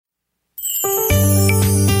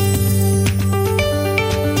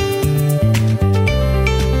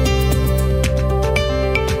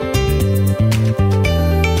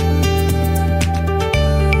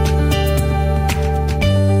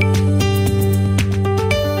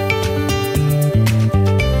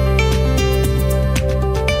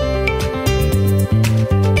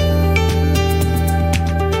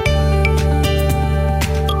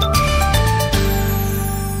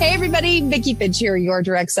Fitch here, your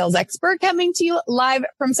direct sales expert, coming to you live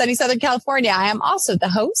from sunny Southern California. I am also the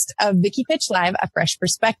host of Vicki Fitch Live, A Fresh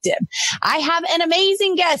Perspective. I have an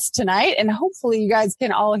amazing guest tonight, and hopefully you guys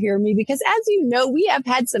can all hear me because, as you know, we have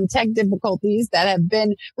had some tech difficulties that have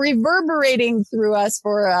been reverberating through us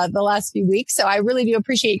for the last few weeks. So I really do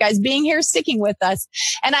appreciate you guys being here, sticking with us,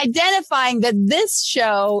 and identifying that this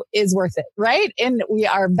show is worth it, right? And we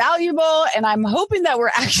are valuable, and I'm hoping that we're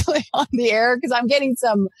actually on the air because I'm getting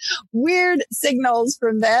some weird signals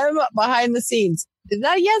from them behind the scenes. Is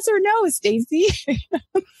that a yes or no, Stacey?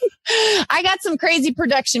 I got some crazy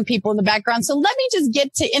production people in the background. So let me just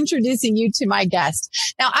get to introducing you to my guest.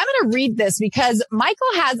 Now, I'm going to read this because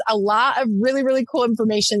Michael has a lot of really, really cool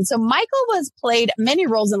information. So Michael has played many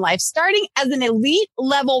roles in life, starting as an elite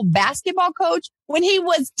level basketball coach when he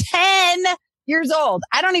was 10 years old.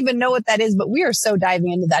 I don't even know what that is, but we are so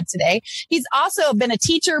diving into that today. He's also been a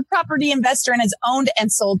teacher, property investor, and has owned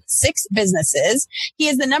and sold 6 businesses. He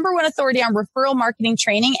is the #1 authority on referral marketing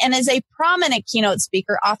training and is a prominent keynote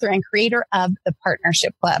speaker, author, and creator of the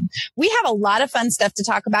Partnership Club. We have a lot of fun stuff to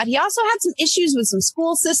talk about. He also had some issues with some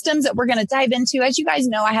school systems that we're going to dive into. As you guys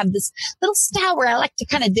know, I have this little style where I like to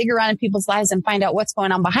kind of dig around in people's lives and find out what's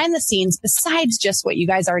going on behind the scenes besides just what you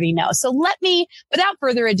guys already know. So let me, without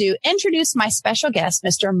further ado, introduce my special guest,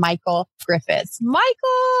 Mr. Michael Griffiths.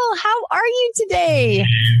 Michael, how are you today?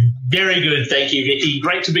 Very good. Thank you, Vicki.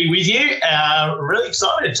 Great to be with you. Really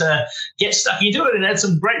excited to get stuck into it and add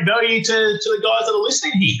some great value to the guys that are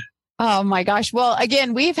listening here. Oh my gosh. Well,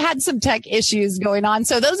 again, we've had some tech issues going on.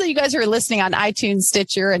 So those of you guys who are listening on iTunes,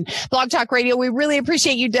 Stitcher, and Blog Talk Radio, we really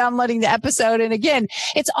appreciate you downloading the episode. And again,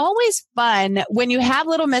 it's always fun when you have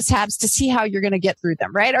little mishaps to see how you're going to get through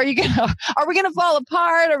them, right? Are we going to fall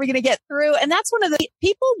apart? Are we going to get through? And that's one of the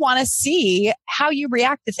people want to see how you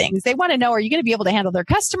react to things. They want to know, are you going to be able to handle their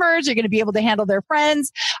customers? Are you going to be able to handle their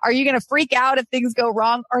friends? Are you going to freak out if things go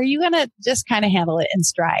wrong? Or are you going to just kind of handle it in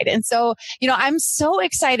stride? And so, I'm so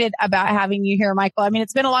excited about having you here, Michael. I mean,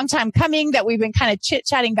 it's been a long time coming that we've been kind of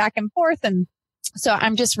chit-chatting back and forth. And so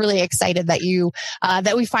I'm just really excited that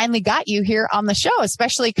that we finally got you here on the show,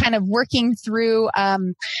 especially kind of working through,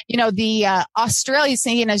 the Australia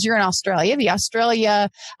scene as you're in Australia, the Australia,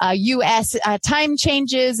 US, time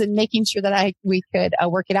changes and making sure that we could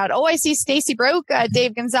work it out. Oh, I see Stacey Broke,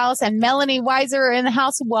 Dave Gonzalez and Melanie Weiser in the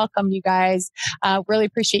house. Welcome, you guys. Really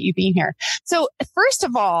appreciate you being here. So first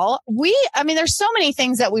of all, there's so many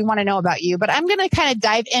things that we want to know about you, but I'm going to kind of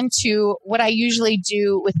dive into what I usually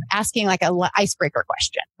do with asking like a icebreaker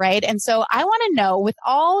question, right? And so I want to know, with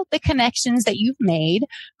all the connections that you've made,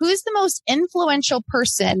 who's the most influential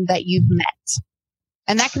person that you've met?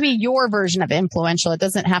 And that can be your version of influential. It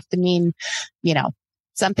doesn't have to mean,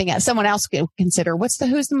 something that someone else could consider. Who's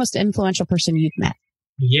the most influential person you've met?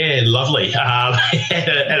 Yeah, lovely. And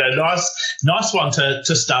a nice one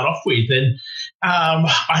to start off with. And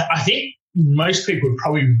I think most people would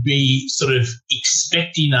probably be sort of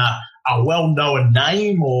expecting a well-known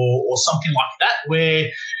name or something like that, where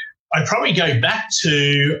I probably go back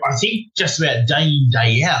to, I think, just about day in,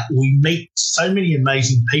 day out, we meet so many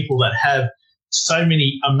amazing people that have so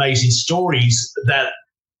many amazing stories that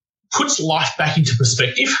puts life back into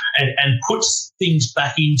perspective and puts things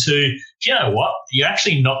back into, you know what, you're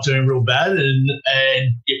actually not doing real bad and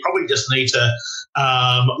you probably just need to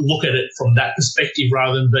look at it from that perspective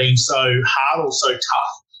rather than being so hard or so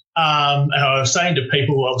tough. And I was saying to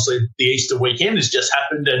people, obviously, the Easter weekend has just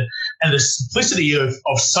happened and the simplicity of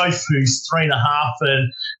Soph, who's 3.5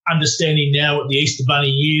 and understanding now what the Easter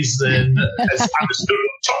Bunny is and has understood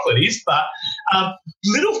what chocolate is. But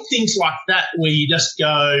little things like that where you just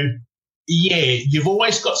go, yeah, you've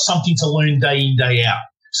always got something to learn day in, day out.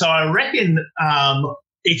 So I reckon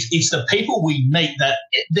it's the people we meet that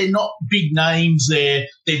they're not big names. They're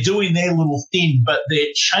doing their little thing, but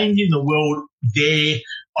they're changing the world their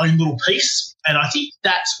own little piece. And I think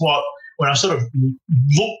that's what, when I sort of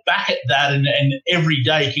look back at that and every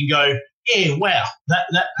day can go, yeah, wow,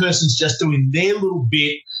 that person's just doing their little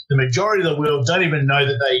bit. The majority of the world don't even know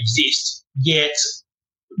that they exist, yet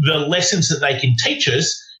the lessons that they can teach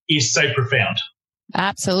us is so profound.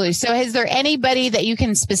 Absolutely. So is there anybody that you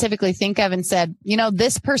can specifically think of and said,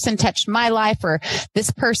 this person touched my life, or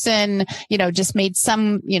this person, just made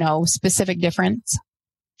some, specific difference?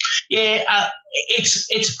 Yeah,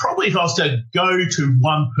 it's probably, if I was to go to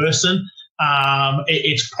one person,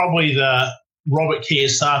 it's probably the Robert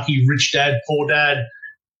Kiyosaki, Rich Dad, Poor Dad.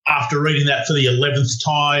 After reading that for the 11th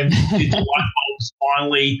time, did the light bulbs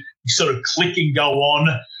finally sort of click and go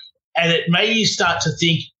on? And it made you start to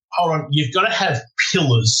think, hold on, you've got to have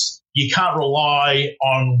pillars. You can't rely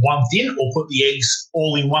on one thing or put the eggs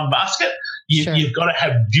all in one basket. You've got to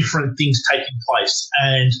have different things taking place.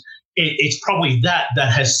 And it's probably that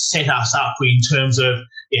has set us up in terms of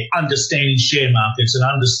understanding share markets and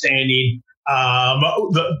understanding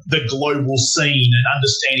the global scene and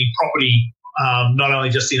understanding property, not only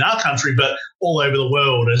just in our country, but all over the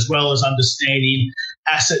world, as well as understanding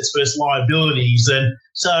assets versus liabilities. And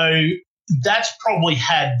so that's probably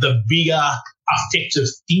had the bigger effect of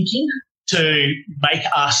thinking to make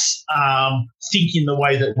us think in the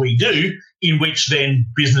way that we do, in which then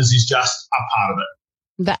business is just a part of it.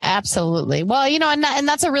 Absolutely. Well, and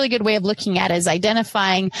that's a really good way of looking at it, is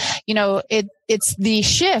identifying, it's the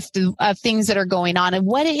shift of things that are going on, and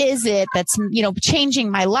what is it that's, changing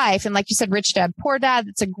my life. And like you said, Rich Dad, Poor Dad,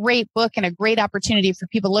 it's a great book and a great opportunity for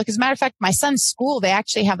people to look. As a matter of fact, my son's school, they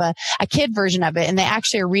actually have a kid version of it, and they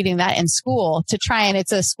actually are reading that in school to try, and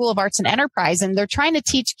it's a School of Arts and Enterprise, and they're trying to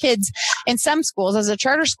teach kids in some schools as a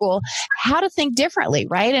charter school how to think differently,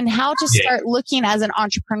 right? And how to start looking as an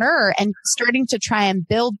entrepreneur and starting to try and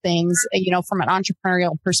build things, from an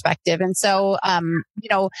entrepreneurial perspective. And so,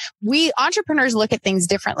 we entrepreneurs look at things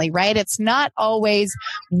differently, right? It's not always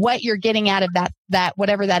what you're getting out of that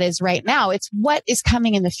whatever that is right now. It's what is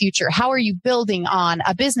coming in the future. How are you building on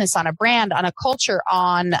a business, on a brand, on a culture,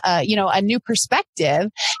 on a new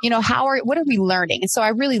perspective? What are we learning? And so I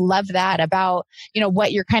really love that about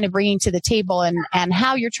what you're kind of bringing to the table and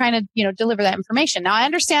how you're trying to deliver that information. Now I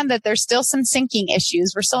understand that there's still some syncing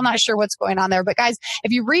issues. We're still not sure what's going on there, but guys,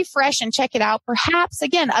 if you refresh and check it out, perhaps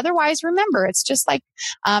again, otherwise remember, it's just like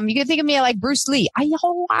you can think of me like Bruce Lee,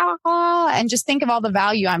 and just think of all the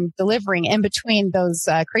value I'm delivering in between those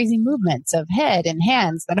crazy movements of head and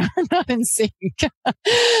hands that are not in sync.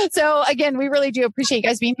 So again, we really do appreciate you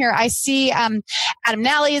guys being here. I see Adam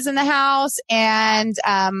Nally is in the house, and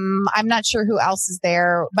I'm not sure who else is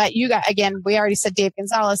there, but you guys, again, we already said Dave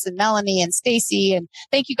Gonzalez and Melanie and Stacy, and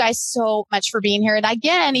thank you guys so much for being here. And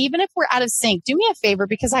again, even if we're out of sync, do me a favor,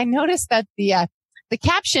 because I noticed that the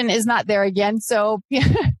caption is not there again. So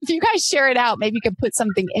if you guys share it out, maybe you could put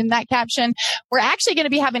something in that caption. We're actually going to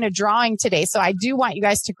be having a drawing today. So I do want you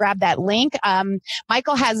guys to grab that link.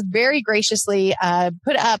 Michael has very graciously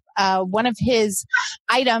put up one of his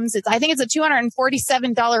items. I think it's a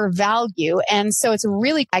 $247 value. And so it's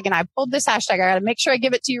really, again, I pulled this hashtag. I got to make sure I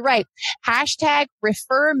give it to you right. Hashtag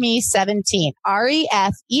refer me 17,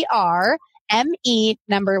 REFER. ME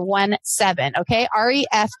number 17. Okay.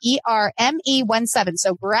 REFERME 17.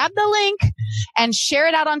 So grab the link and share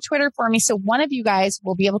it out on Twitter for me. So one of you guys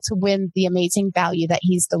will be able to win the amazing value that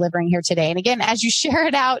he's delivering here today. And again, as you share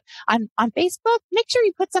it out on Facebook, make sure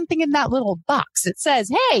you put something in that little box. It says,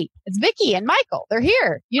 hey, it's Vicki and Michael. They're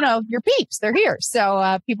here. Your peeps, they're here.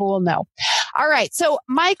 So people will know. All right. So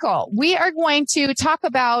Michael, we are going to talk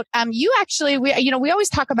about, we always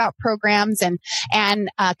talk about programs and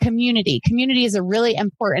community. Community is a really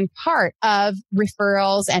important part of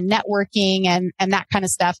referrals and networking and that kind of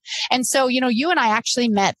stuff. And so, you and I actually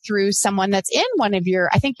met through someone that's in one of your,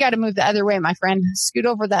 I think you got to move the other way, my friend, scoot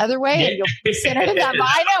over the other way and you'll be centered in that.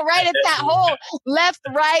 I know, right? It's that whole left,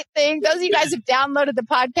 right thing. Those of you guys who've downloaded the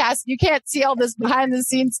podcast, you can't see all this behind the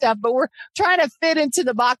scenes stuff, but we're trying to fit into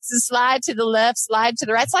the boxes, slide to the left, slide to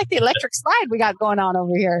the right. It's like the electric slide we got going on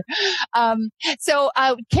over here. So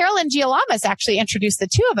Carolyn Gialamas actually introduced the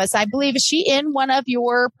two of us. I believe, is she in one of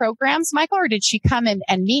your programs, Michael, or did she come in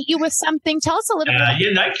and meet you with something? Tell us a little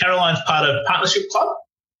bit. Caroline's part of Partnership Club.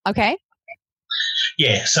 Okay.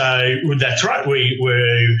 Yeah, so that's right. We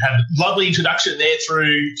had a lovely introduction there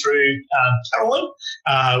through Carolyn.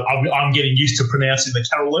 I'm getting used to pronouncing the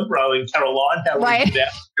Carolyn rather than Caroline. How right. We here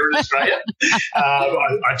in Australia.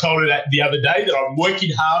 I told her that the other day that I'm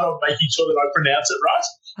working hard on making sure that I pronounce it right.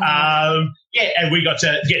 And we got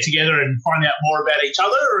to get together and find out more about each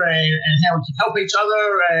other and how we can help each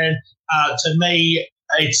other. And to me,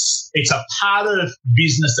 it's a part of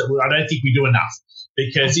business that I don't think we do enough.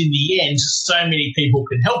 Because in the end, so many people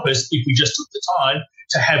can help us if we just took the time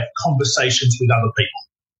to have conversations with other people.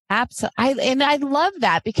 Absolutely. And I love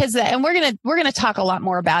that because, and we're going to talk a lot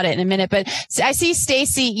more about it in a minute, but I see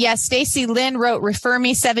Stacy. Yes. Stacy Lynn wrote refer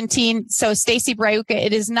me 17. So Stacy Brayuka,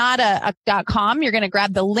 it is not a .com. You're going to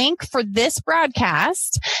grab the link for this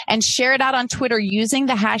broadcast and share it out on Twitter using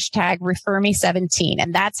the hashtag refer me 17.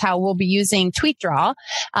 And that's how we'll be using TweetDraw,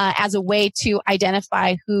 as a way to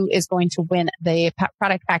identify who is going to win the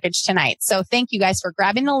product package tonight. So thank you guys for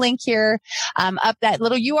grabbing the link here, up that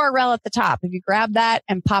little URL at the top. If you grab that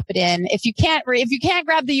and pop pop it in. If you can't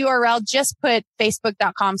grab the URL, just put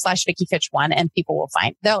facebook.com/VickiFitch1 and people will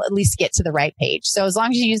find, they'll at least get to the right page. So as long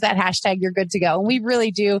as you use that hashtag, you're good to go. And we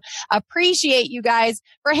really do appreciate you guys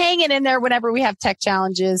for hanging in there whenever we have tech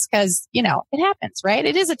challenges, because, it happens, right?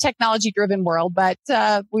 It is a technology driven world, but,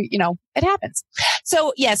 it happens.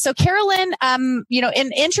 So so Carolyn,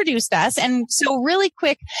 introduced us. And so really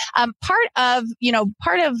quick, part of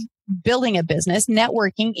building a business,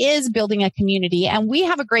 networking is building a community. And we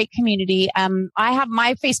have a great community. I have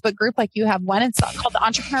my Facebook group, like you have one. It's called the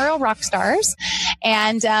Entrepreneurial Rockstars.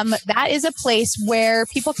 And that is a place where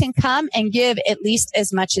people can come and give at least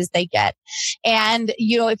as much as they get. And,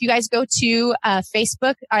 if you guys go to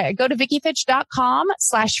Facebook, go to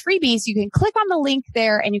VickiFitch.com/freebies, you can click on the link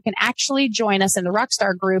there and you can actually join us in the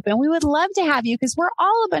Rockstar group. And we would love to have you, because we're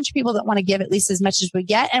all a bunch of people that want to give at least as much as we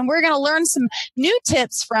get. And we're going to learn some new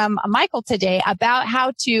tips from Michael today about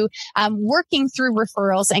how to working through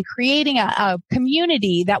referrals and creating a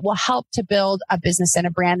community that will help to build a business and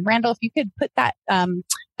a brand. Randall, if you could put that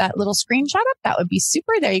little screenshot up, that would be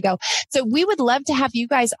super. There you go. So we would love to have you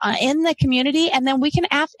guys in the community, and then we can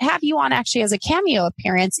have you on actually as a cameo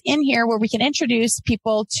appearance in here, where we can introduce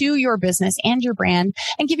people to your business and your brand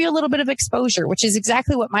and give you a little bit of exposure, which is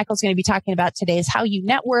exactly what Michael's going to be talking about today, is how you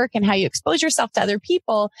network and how you expose yourself to other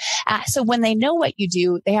people. So when they know what you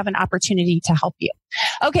do, they have an opportunity to help you.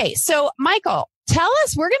 Okay. So Michael, tell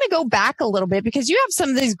us, we're going to go back a little bit, because you have some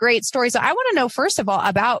of these great stories. So I want to know, first of all,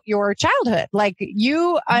 about your childhood. Like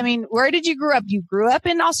where did you grow up? You grew up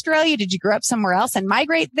in Australia. Did you grow up somewhere else and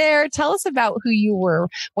migrate there? Tell us about who you were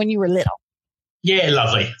when you were little. Yeah,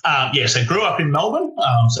 lovely. So grew up in Melbourne.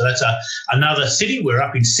 So that's another city. We're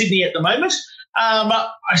up in Sydney at the moment. I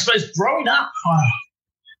suppose growing up,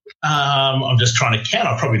 I'm just trying to count.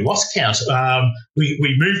 I probably lost count.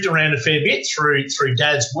 We moved around a fair bit through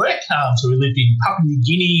Dad's work. So we lived in Papua New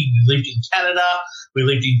Guinea, we lived in Canada, we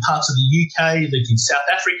lived in parts of the UK, lived in South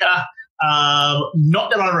Africa.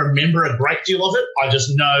 Not that I remember a great deal of it. I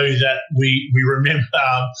just know that we remember.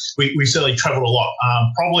 We certainly travelled a lot.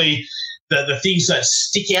 Probably the things that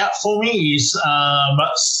stick out for me is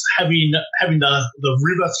having the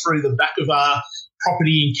river through the back of our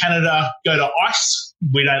property in Canada go to ice.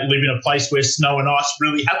 We don't live in a place where snow and ice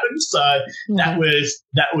really happens, so that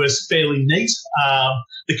was fairly neat.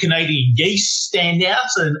 The Canadian geese stand out,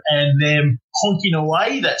 and them honking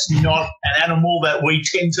away. That's not an animal that we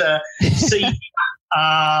tend to see.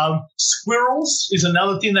 Squirrels is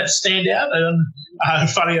another thing that stand out. And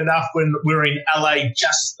funny enough, when we were in LA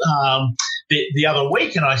just the other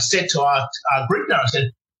week, and I said to our group there, I said,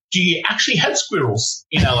 "Do you actually have squirrels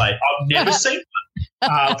in LA?" I've never seen one.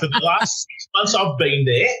 For the last 6 months I've been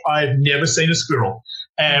there, I've never seen a squirrel.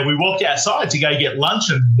 And we walked outside to go get lunch,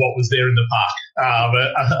 and what was there in the park?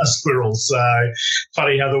 A squirrel. So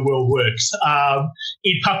funny how the world works.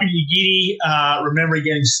 In Papua New Guinea, remember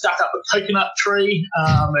getting stuck up a coconut tree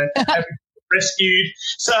and having rescued.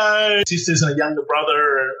 So sisters and a younger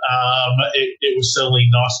brother. It was certainly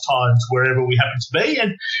nice times wherever we happened to be,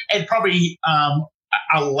 and probably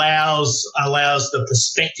allows the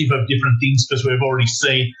perspective of different things, because we've already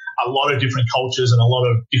seen a lot of different cultures and a lot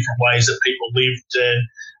of different ways that people lived, and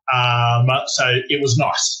so it was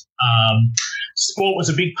nice. Sport was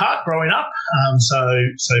a big part growing up, so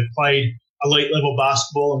played elite level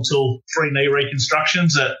basketball until 3 knee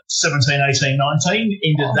reconstructions at 17, 18, 19,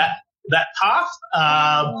 ended that path,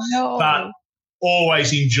 but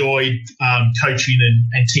always enjoyed coaching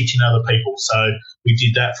and teaching other people. So we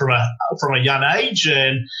did that from a young age,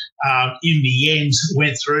 and in the end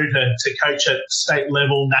went through to coach at state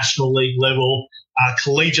level, national league level,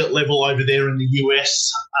 collegiate level over there in the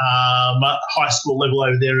US, high school level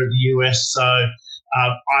over there in the US. So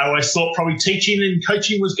I always thought probably teaching and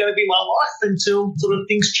coaching was going to be my life, until sort of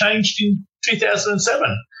things changed in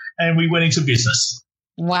 2007 and we went into business.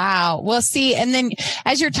 Wow. Well, see, and then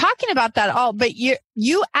as you're talking about that but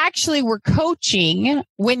you actually were coaching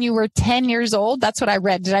when you were 10 years old. That's what I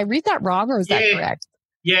read. Did I read that wrong, or is that correct?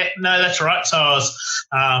 Yeah, no, that's right. So I was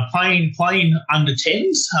playing under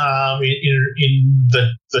 10s in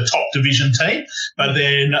the top division team, but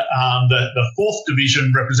then the fourth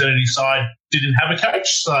division representative side didn't have a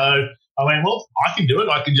coach. So I went, well, I can do it.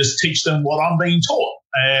 I can just teach them what I'm being taught.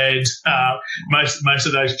 And most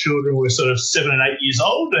of those children were sort of 7 and 8 years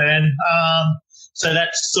old, and so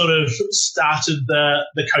that sort of started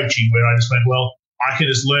the coaching, where I just went, well, I can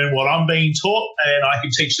just learn what I'm being taught, and I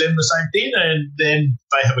can teach them the same thing, and then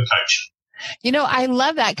they have a coach. I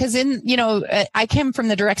love that because I came from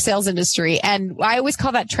the direct sales industry, and I always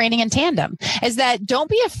call that training in tandem, is that don't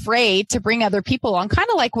be afraid to bring other people on, kind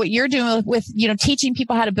of like what you're doing with teaching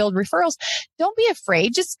people how to build referrals. Don't be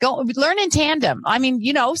afraid. Just go learn in tandem. I mean,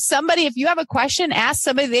 somebody, if you have a question, ask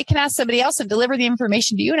somebody, they can ask somebody else and deliver the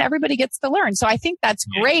information to you, and everybody gets to learn. So I think that's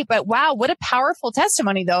great. But wow, what a powerful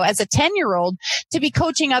testimony though, as a 10-year-old to be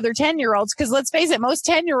coaching other 10-year-olds. Cause let's face it, most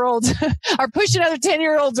 10-year-olds are pushing other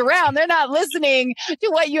 10-year-olds around. They're not listening to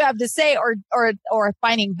what you have to say or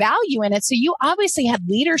finding value in it. So you obviously had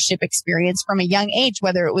leadership experience from a young age,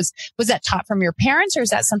 whether it was that taught from your parents, or is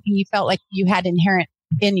that something you felt like you had inherent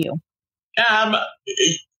in you?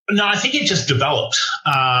 No, I think it just developed.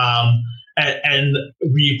 And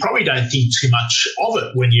you probably don't think too much of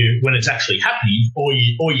it when it's actually happening. All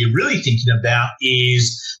you're really thinking about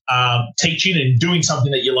is teaching and doing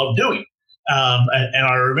something that you love doing. And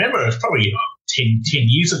I remember it was probably 10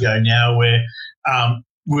 years ago now where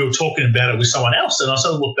we were talking about it with someone else, and I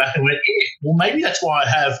sort of looked back and went, well, maybe that's why I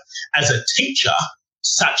have, as a teacher,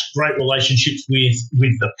 such great relationships with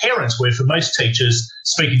the parents, where for most teachers,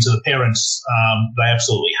 speaking to the parents, they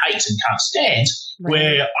absolutely hate and can't stand,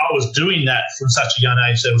 where I was doing that from such a young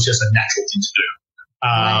age that it was just a natural thing to do.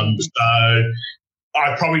 So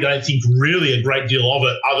I probably don't think really a great deal of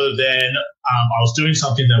it, other than I was doing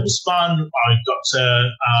something that was fun. I got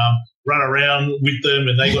to run around with them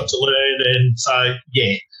and they got to learn. And so,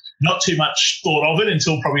 not too much thought of it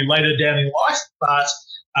until probably later down in life, but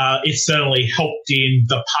it certainly helped in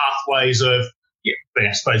the pathways of,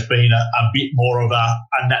 I suppose, being a bit more of a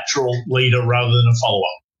natural leader rather than a follower.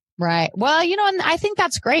 Right. Well, and I think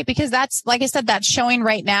that's great, because that's, like I said, that's showing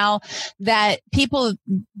right now that people,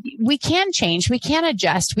 we can change, we can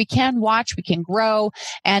adjust, we can watch, we can grow.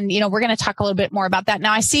 And, we're going to talk a little bit more about that.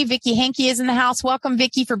 Now I see Vicki Hankey is in the house. Welcome,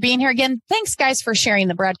 Vicki, for being here again. Thanks guys for sharing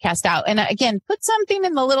the broadcast out. And again, put something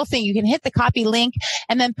in the little thing. You can hit the copy link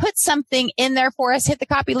and then put something in there for us. Hit the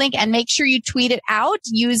copy link and make sure you tweet it out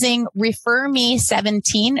using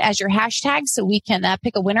ReferMe17 as your hashtag, so we can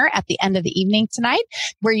pick a winner at the end of the evening tonight,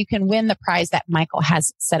 where you can win the prize that Michael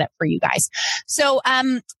has set up for you guys. So,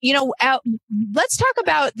 let's talk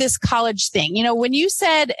about this college thing. When you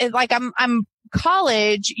said, like, I'm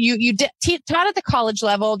college, you taught at the college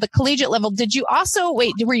level, the collegiate level. Did you also,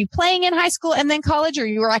 were you playing in high school and then college, or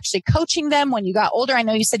you were actually coaching them when you got older? I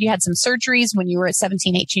know you said you had some surgeries when you were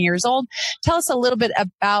 17, 18 years old. Tell us a little bit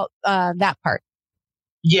about that part.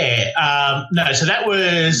 No, so that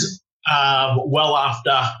was well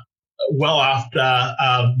after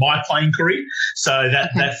my playing career. So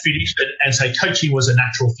that finished, and so coaching was a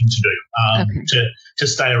natural thing to do, to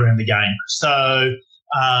stay around the game. So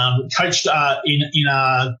coached in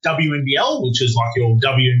a WNBL, which is like your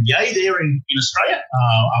WNBA there in Australia.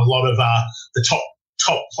 A lot of the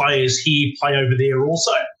top players here play over there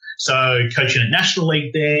also. So coaching at National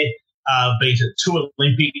League there, been to 2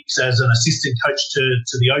 Olympics as an assistant coach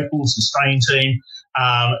to the Opals Australian team.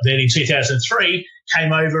 Then in 2003,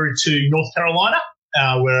 came over to North Carolina,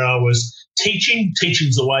 where I was teaching.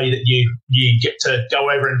 Teaching's the way that you get to go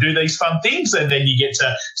over and do these fun things, and then you get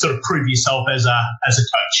to sort of prove yourself as a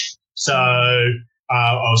coach. So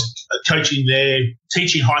I was coaching there,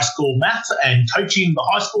 teaching high school math and coaching the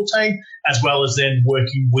high school team, as well as then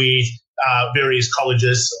working with various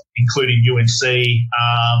colleges, including UNC,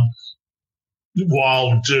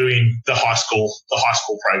 while doing the high school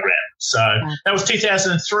program. So that was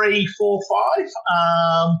 2003, 4, 5,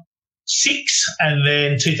 6, and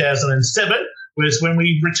then 2007 was when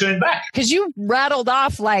we returned back. Because you rattled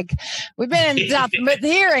off like we've been in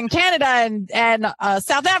here in Canada and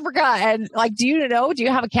South Africa, and like, do you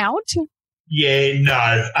have a count? Yeah,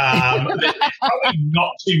 no. There's probably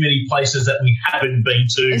not too many places that we haven't been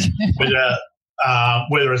to,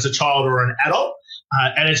 whether as a child or an adult.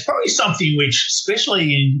 And it's probably something which,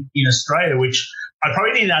 especially in Australia, which I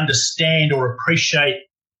probably didn't understand or appreciate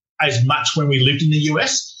as much when we lived in the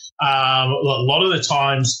US. A lot of the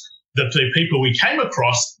times, the people we came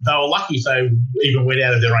across, they were lucky if they even went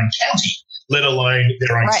out of their own county, let alone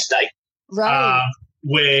their own state. Right.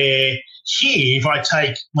 Where here, if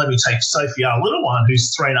let me take Sophie, our little one,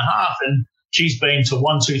 who's 3.5, and she's been to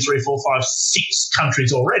 1, 2, 3, 4, 5, 6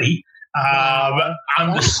 countries already.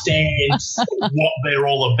 Understands what they're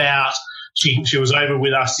all about. She was over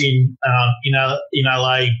with us in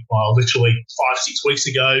LA, literally 5-6 weeks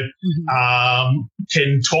ago.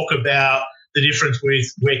 Can talk about the difference with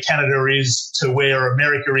where Canada is to where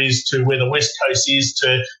America is to where the West Coast is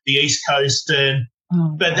to the East Coast,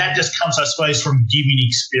 but that just comes, I suppose, from giving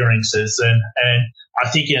experiences, and I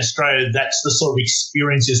think in Australia that's the sort of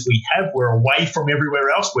experiences we have. We're away from everywhere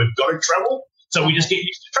else. We've got to travel, so we just get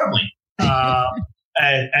used to traveling.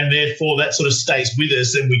 and therefore that sort of stays with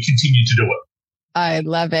us and we continue to do it. I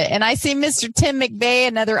love it. And I see Mr. Tim McVeigh,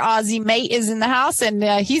 another Aussie mate, is in the house. And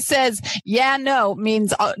he says, yeah, no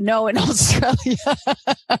means no in Australia.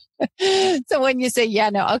 So when you say, yeah,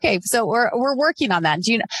 no. Okay. So we're working on that.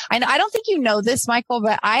 Do you know, I don't think you know this, Michael,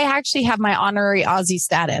 but I actually have my honorary Aussie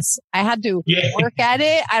status. I had to work at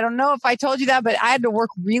it. I don't know if I told you that, but I had to work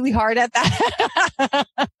really hard at that.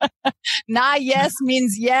 Nah, yes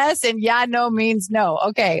means yes. And yeah, no means no.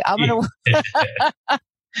 Okay. I'm going to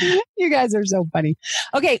You guys are so funny.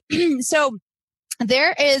 Okay. So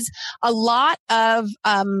there is a lot of,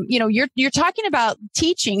 you're talking about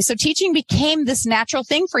teaching. So teaching became this natural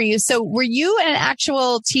thing for you. So were you an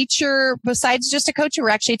actual teacher besides just a coach, or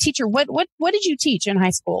actually a teacher? What did you teach in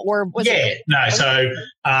high school? Or was So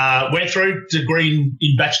went through degree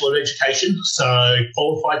in Bachelor of Education. So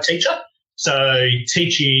qualified teacher. So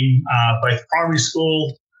teaching both primary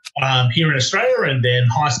school here in Australia and then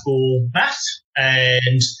high school maths.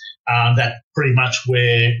 And that pretty much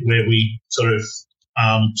where we sort of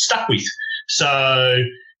stuck with. So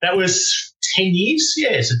that was 10 years.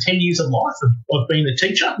 Yeah, so 10 years of life of being a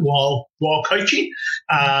teacher while coaching.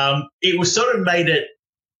 It was sort of made it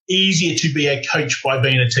easier to be a coach by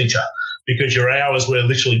being a teacher because your hours were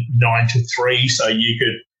literally 9 to 3. So you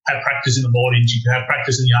could have practice in the mornings, you could have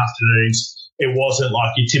practice in the afternoons. It wasn't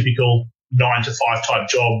like your typical 9 to 5 type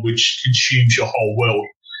job, which consumes your whole world.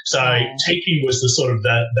 So teaching was the sort of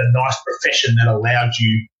the nice profession that allowed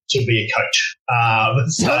you to be a coach.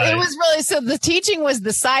 So it was really, so the teaching was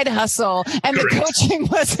the side hustle and correct. The coaching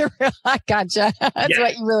was the real, I gotcha. That's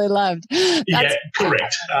what you really loved.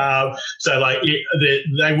 Correct. So like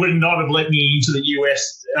they would not have let me into the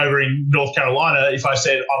US over in North Carolina if I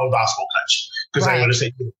said I'm a basketball coach, because they would have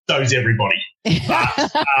said, so's everybody.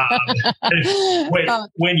 But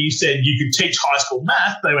when you said you could teach high school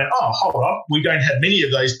math, they went, oh, hold on, we don't have many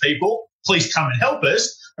of those people. Please come and help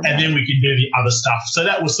us, and then we can do the other stuff. So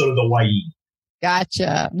that was sort of the way in.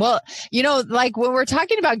 Gotcha. Well, like when we're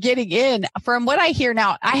talking about getting in, from what I hear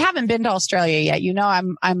now, I haven't been to Australia yet.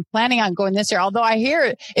 I'm planning on going this year, although I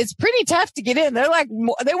hear it's pretty tough to get in. They're like,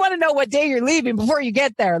 they want to know what day you're leaving before you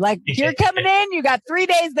get there. Like you're coming in, you got 3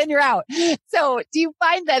 days, then you're out. So do you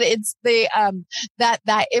find that it's the,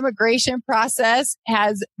 that immigration process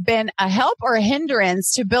has been a help or a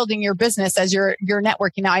hindrance to building your business as you're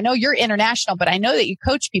networking? Now, I know you're international, but I know that you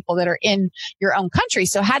coach people that are in your own country.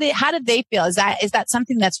 So how did they feel? Is that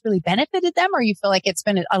something that's really benefited them, or you feel like it's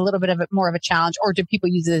been a little bit of more of a challenge, or do people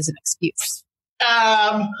use it as an excuse?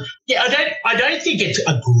 I don't think it's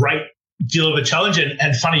a great deal of a challenge.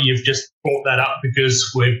 And funny, you've just brought that up because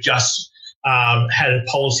we've just had a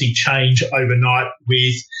policy change overnight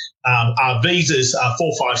with our visas,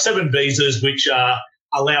 457 visas, which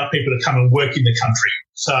allow people to come and work in the country.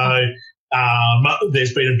 So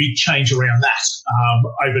there's been a big change around that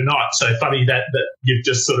overnight. So funny that you've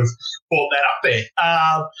just sort of brought that up there.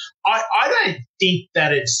 I don't think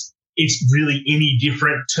that it's really any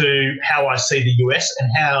different to how I see the US and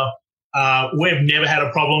how we've never had a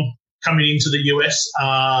problem coming into the US.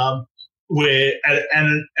 And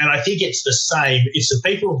I think it's the same. It's the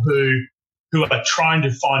people who are trying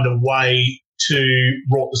to find a way to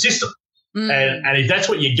rot the system. Mm. And if that's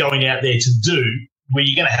what you're going out there to do, well,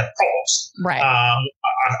 you're going to have problems. Right.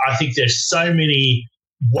 I think there's so many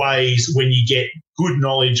ways when you get good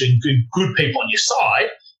knowledge and good people on your side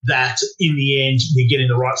that in the end you're getting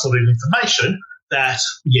the right sort of information that,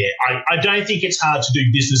 I don't think it's hard to do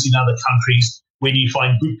business in other countries when you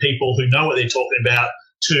find good people who know what they're talking about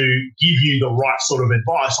to give you the right sort of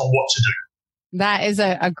advice on what to do. That is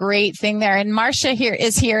a great thing there. And Marcia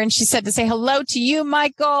is here, and she said to say hello to you,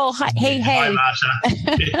 Michael. Hi, hey. Hi,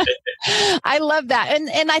 Marcia. I love that.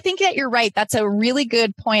 And I think that you're right. That's a really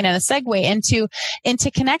good point and a segue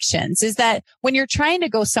into connections, is that when you're trying to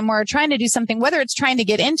go somewhere, trying to do something, whether it's trying to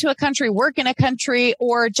get into a country, work in a country,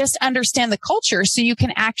 or just understand the culture so you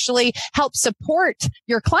can actually help support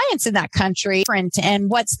your clients in that country and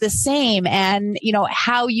what's the same, and,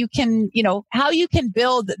 how you can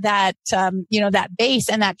build that, that base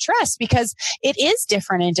and that trust, because it is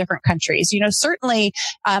different in different countries. Certainly,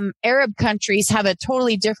 Arab countries have a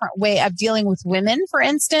totally different way of dealing with women, for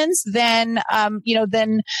instance, than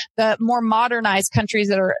the more modernized countries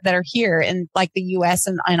that are here in like the US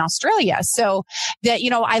and Australia. So that,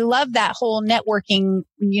 I love that whole networking,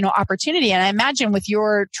 opportunity. And I imagine with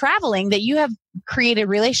your traveling that you have created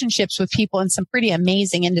relationships with people in some pretty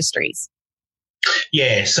amazing industries.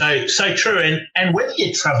 Yeah, so true. And whether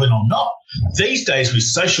you're traveling or not, these days with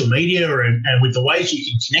social media and with the ways you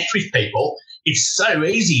can connect with people, it's so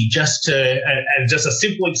easy just a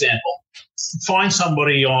simple example. find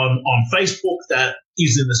somebody on Facebook that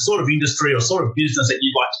is in the sort of industry or sort of business that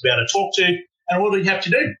you'd like to be able to talk to. And what do you have to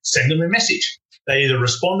do? Send them a message. They either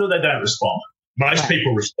respond or they don't respond. Most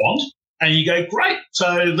people respond, and you go, great, so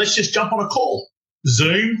let's just jump on a call.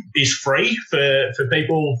 Zoom is free for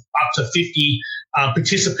people up to 50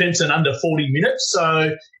 participants and under 40 minutes.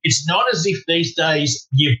 So it's not as if these days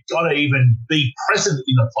you've got to even be present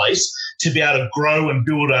in a place to be able to grow and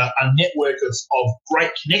build a network of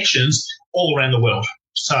great connections all around the world.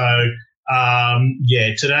 So,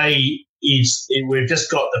 today we've just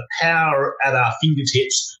got the power at our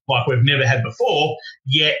fingertips like we've never had before,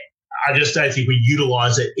 yet I just don't think we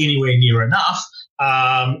utilize it anywhere near enough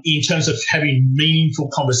in terms of having meaningful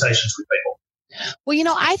conversations with people.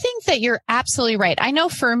 Well, I think that you're absolutely right. I know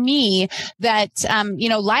for me that,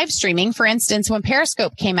 live streaming, for instance, when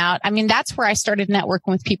Periscope came out, that's where I started networking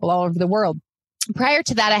with people all over the world. Prior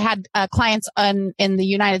to that, I had clients in the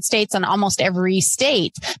United States on almost every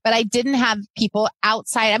state, but I didn't have people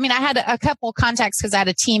outside. I had a couple contacts because I had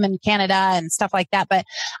a team in Canada and stuff like that, but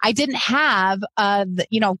I didn't have,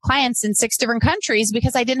 clients in 6 different countries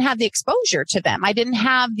because I didn't have the exposure to them. I didn't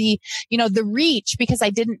have the reach because I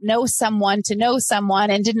didn't know someone to know someone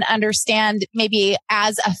and didn't understand maybe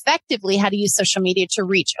as effectively how to use social media to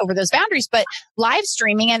reach over those boundaries. But live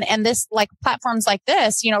streaming and this, like platforms like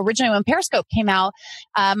this, originally when Periscope came out,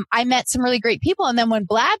 I met some really great people. And then when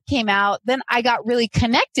Blab came out, then I got really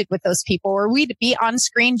connected with those people where we'd be on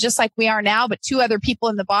screen just like we are now, but 2 other people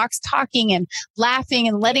in the box talking and laughing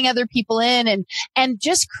and letting other people in and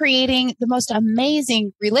just creating the most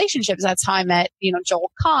amazing relationships. That's how I met,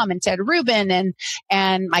 Joel Comm and Ted Rubin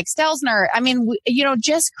and Mike Stelzner.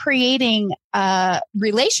 Just creating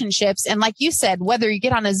relationships. And like you said, whether you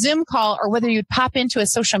get on a Zoom call or whether you pop into a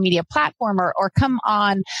social media platform or come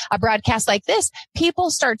on a broadcast like this,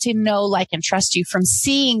 people start to know, like, and trust you from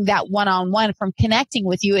seeing that one-on-one, from connecting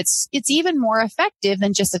with you. It's even more effective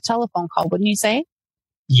than just a telephone call, wouldn't you say?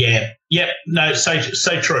 Yeah. No, so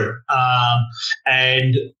true.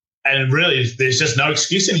 And really, there's just no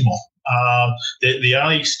excuse anymore. The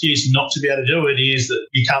only excuse not to be able to do it is that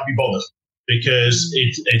you can't be bothered, because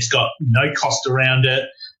it's got no cost around it,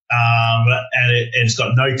 and it's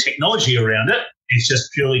got no technology around it. It's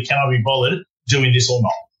just purely, can I be bothered doing this or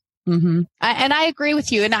not? Mm-hmm. And I agree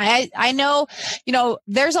with you. And I know,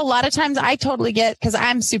 there's a lot of times I totally get, because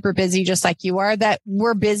I'm super busy, just like you are, that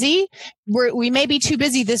we're busy. We may be too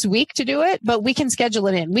busy this week to do it, but we can schedule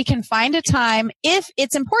it in. We can find a time if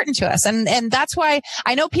it's important to us. And that's why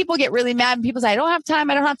I know people get really mad and people say, I don't have time.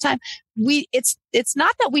 It's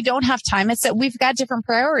not that we don't have time. It's that we've got different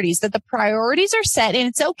priorities, that the priorities are set, and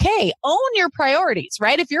it's okay. Own your priorities,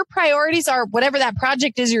 right? If your priorities are whatever that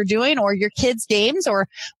project is you're doing, or your kids' games, or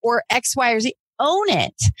X, Y, or Z, own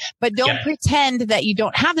it, but don't pretend that you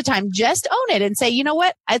don't have the time. Just own it and say, you know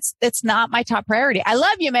what? It's not my top priority. I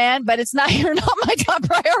love you, man, but you're not my top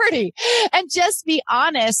priority. And just be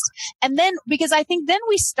honest. And then, because I think then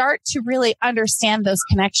we start to really understand those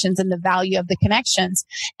connections and the value of the connections.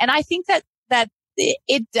 And I think that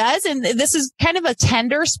it does. And this is kind of a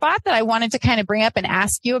tender spot that I wanted to kind of bring up and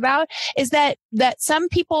ask you about, is that some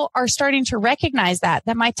people are starting to recognize that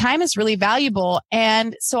my time is really valuable.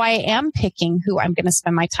 And so I am picking who I'm going to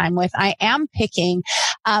spend my time with. I am picking,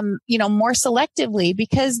 more selectively,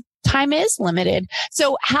 because time is limited.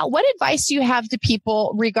 So what advice do you have to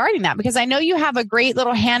people regarding that? Because I know you have a great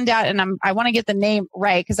little handout, and I want to get the name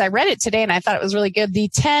right, because I read it today and I thought it was really good. The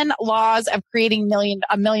 10 laws of creating a $1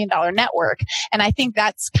 million network. And I think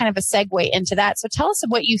that's kind of a segue into that. So tell us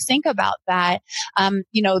what you think about that.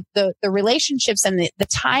 The relationships and the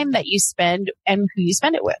time that you spend and who you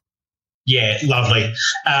spend it with. Yeah, lovely.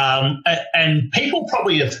 And people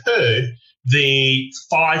probably have heard the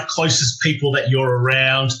 5 closest people that you're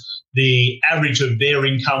around, the average of their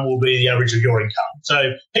income will be the average of your income.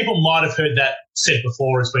 So people might have heard that said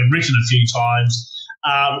before. It's been written a few times.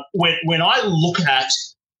 When I look at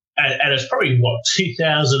it's probably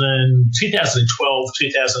 2012,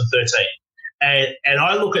 2013, and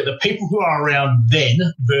I look at the people who are around then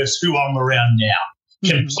versus who I'm around now,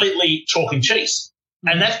 completely chalk and cheese.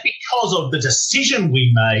 And that's because of the decision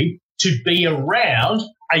we made to be around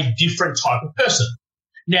a different type of person.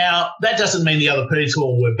 Now, that doesn't mean the other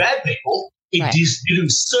people were bad people. It just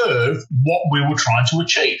didn't serve what we were trying to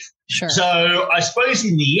achieve. Sure. So I suppose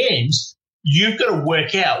in the end, you've got to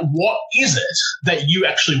work out what is it that you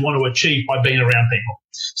actually want to achieve by being around people.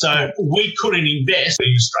 So we couldn't invest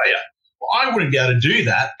in Australia. Well, I wouldn't be able to do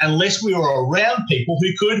that unless we were around people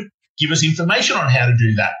who could give us information on how to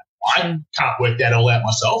do that. I can't work that all out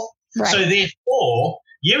myself. Right. So therefore,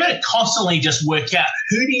 you've got to constantly just work out,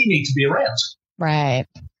 who do you need to be around? Right.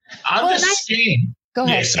 understand. Go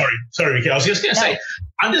ahead. Yeah, sorry, Vicki. I was just going to say,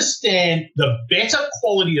 understand the better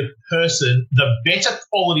quality of person, the better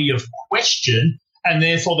quality of question, and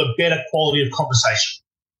therefore the better quality of conversation.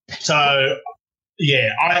 So,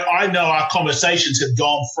 yeah, I know our conversations have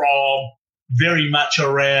gone from very much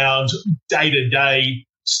around day-to-day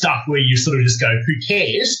stuff where you sort of just go, who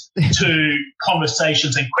cares, to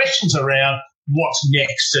conversations and questions around what's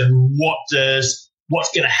next and what's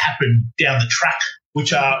going to happen down the track,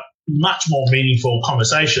 which are much more meaningful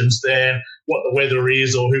conversations than what the weather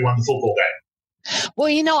is or who won the football game. Well,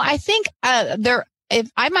 I think if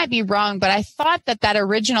I might be wrong, but I thought that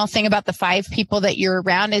original thing about the 5 people that you're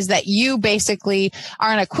around is that you basically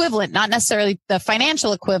are an equivalent, not necessarily the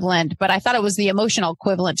financial equivalent, but I thought it was the emotional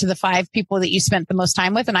equivalent to the 5 people that you spent the most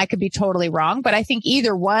time with. And I could be totally wrong, but I think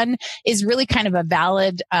either one is really kind of a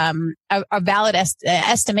valid,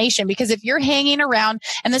 estimation, because if you're hanging around,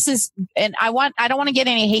 and I don't want to get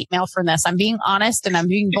any hate mail from this. I'm being honest and I'm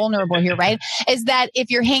being vulnerable here, right? Is that if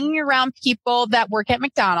you're hanging around people that work at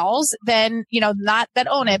McDonald's, then, not that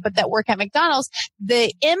own it, but that work at McDonald's,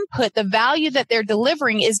 the input, the value that they're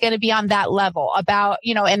delivering is going to be on that level about,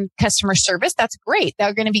 and customer service. That's great.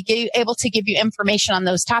 They're going to be able to give you information on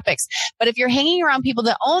those topics. But if you're hanging around people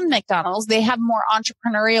that own McDonald's, they have more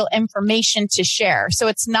entrepreneurial information to share. So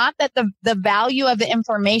it's not that the value of the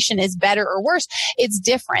information is better or worse. It's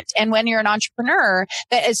different. And when you're an entrepreneur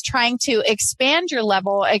that is trying to expand your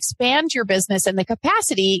level, expand your business and the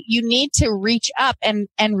capacity, you need to reach up and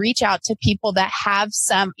reach out to people that have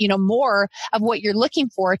some, more of what you're looking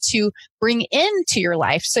for to bring into your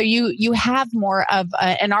life. So you have more of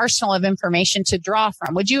an arsenal of information to draw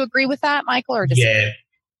from. Would you agree with that, Michael? Or yeah.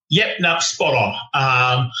 Yep, no, spot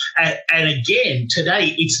on. And again,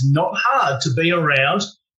 today, it's not hard to be around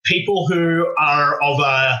people who are of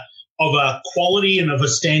a quality and of a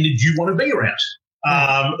standard you want to be around.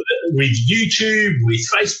 With YouTube, with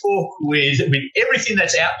Facebook, with everything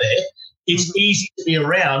that's out there, it's easy to be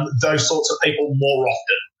around those sorts of people more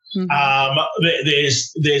often.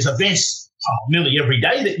 There's events nearly every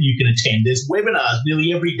day that you can attend. There's webinars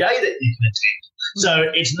nearly every day that you can attend. So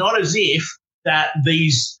it's not as if that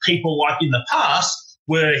these people, like in the past,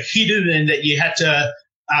 were hidden and that you had to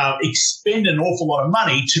expend an awful lot of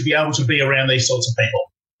money to be able to be around these sorts of people.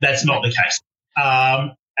 That's not the case.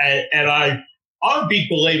 And I'm a big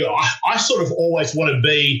believer. I sort of always want to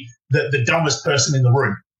be the dumbest person in the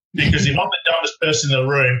room. Because if I'm the dumbest person in the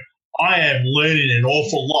room, I am learning an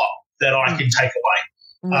awful lot that I can take away.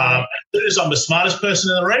 As soon as I'm the smartest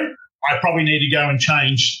person in the room, I probably need to go and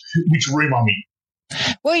change which room I'm in.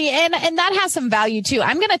 Well, yeah, and that has some value too.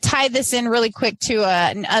 I'm going to tie this in really quick to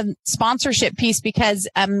a sponsorship piece because,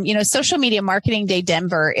 Social Media Marketing Day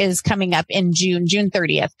Denver is coming up in June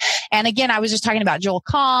 30th. And again, I was just talking about Joel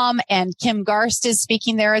Comm and Kim Garst is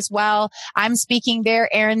speaking there as well. I'm speaking there,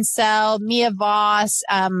 Aaron Sell, Mia Voss.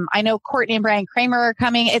 I know Courtney and Brian Kramer are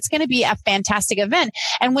coming. It's going to be a fantastic event.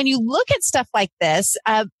 And when you look at stuff like this,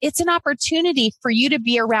 it's an opportunity for you to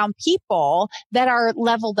be around people that are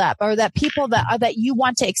leveled up or that people that you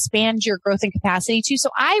want to expand your growth and capacity to.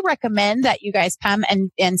 So I recommend that you guys come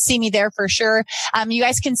and see me there for sure. You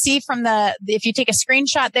guys can see from if you take a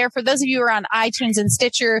screenshot there, for those of you who are on iTunes and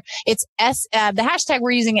Stitcher, it's the hashtag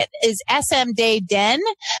we're using is SMDayDen,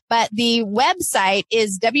 but the website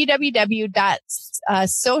is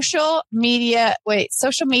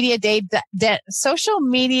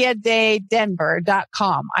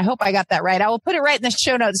socialmediadaydenver.com. I hope I got that right. I will put it right in the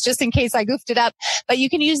show notes just in case I goofed it up, but you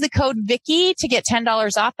can use the code Vicki to get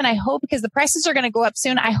 $10 off. And I hope, because the prices are going to go up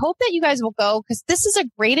soon, I hope that you guys will go, because this is a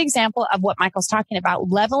great example of what Michael's talking about,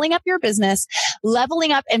 leveling up your business,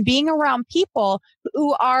 leveling up and being around people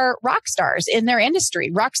who are rock stars in their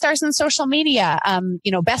industry, rock stars in social media,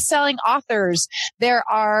 best-selling authors. There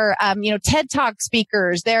are, TED Talk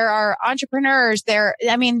speakers. There are entrepreneurs.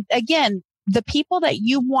 Again, the people that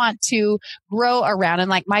you want to grow around. And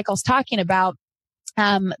like Michael's talking about,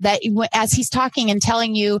 that as he's talking and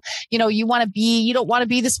telling you, you don't want to be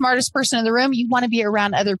the smartest person in the room. You want to be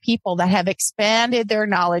around other people that have expanded their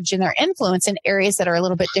knowledge and their influence in areas that are a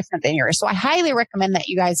little bit different than yours. So I highly recommend that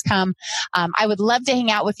you guys come. I would love to hang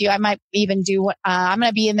out with you. I might even I'm going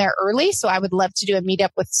to be in there early. So I would love to do a meetup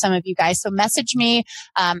with some of you guys. So message me,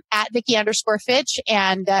 at Vicki_Fitch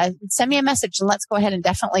and, send me a message and let's go ahead and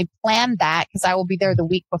definitely plan that, because I will be there the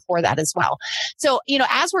week before that as well. So,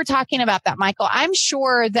 as we're talking about that, Michael, I'm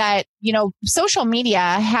sure that, social media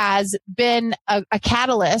has been a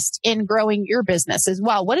catalyst in growing your business as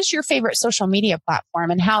well. What is your favorite social media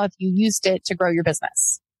platform and how have you used it to grow your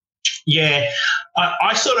business? Yeah,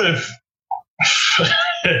 I sort of,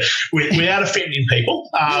 without offending people,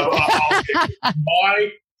 my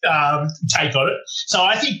take on it. So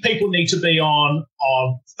I think people need to be on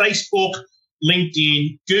Facebook,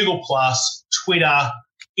 LinkedIn, Google+, Twitter,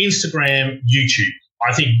 Instagram, YouTube.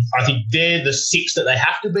 I think they're the 6 that they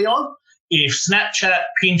have to be on. If Snapchat,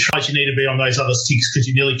 Pinterest, you need to be on those other 6 because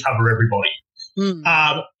you nearly cover everybody.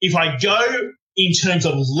 If I go in terms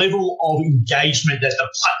of level of engagement that the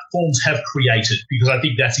platforms have created, because I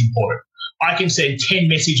think that's important, I can send 10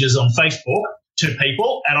 messages on Facebook to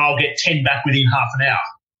people and I'll get 10 back within half an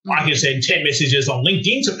hour. I can send 10 messages on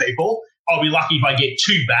LinkedIn to people. I'll be lucky if I get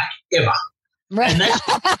 2 back ever. Right. And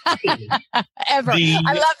that's ever.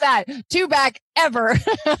 I love that. 2 back ever.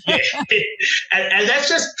 Yeah. And that's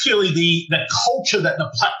just purely the culture that the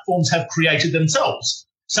platforms have created themselves.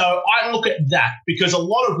 So I look at that because a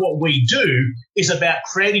lot of what we do is about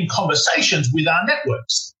creating conversations with our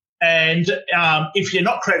networks. And if you're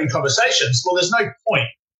not creating conversations, well, there's no point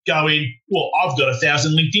going, well, I've got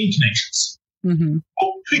 1,000 LinkedIn connections.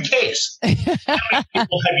 Well, who cares? How many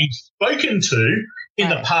people have you spoken to in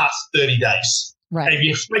the past 30 days? Right. And if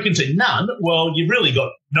you've spoken to none, well, you've really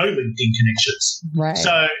got no LinkedIn connections. Right.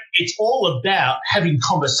 So it's all about having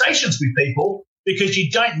conversations with people because you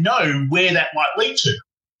don't know where that might lead to.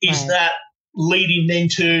 Is that leading then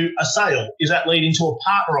to a sale? Is that leading to a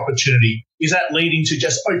partner opportunity? Is that leading to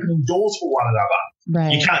just opening doors for one another?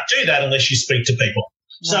 Right. You can't do that unless you speak to people.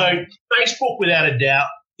 Right. So Facebook, without a doubt,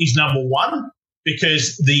 is number one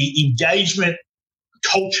because the engagement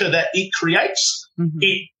culture that it creates,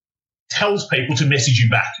 it tells people to message you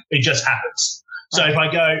back. It just happens. So if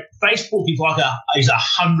I go, Facebook is like is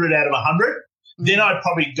 100 out of 100, then I'd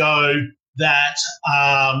probably go that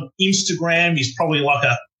Instagram is probably like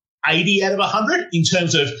a 80 out of 100 in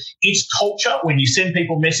terms of its culture. When you send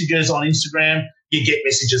people messages on Instagram, you get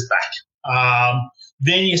messages back.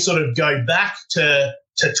 Then you sort of go back to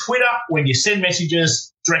Twitter. When you send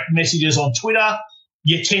messages, direct messages on Twitter,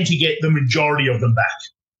 you tend to get the majority of them back.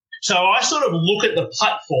 So I sort of look at the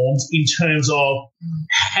platforms in terms of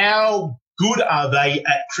how good are they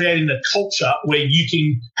at creating a culture where you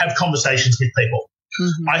can have conversations with people.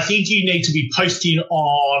 I think you need to be posting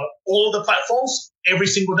on all of the platforms every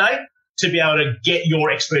single day to be able to get your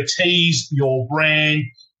expertise, your brand,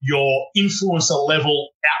 your influencer level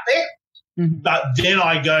out there. But then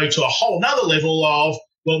I go to a whole nother level of,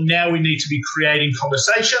 well, now we need to be creating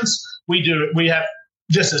conversations. We have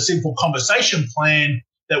just a simple conversation plan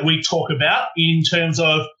that we talk about in terms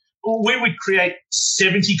of we would create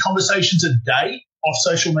 70 conversations a day off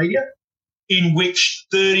social media, in which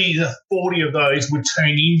 30 to 40 of those would turn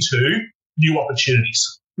into new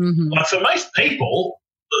opportunities. Like for most people,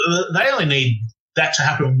 they only need that to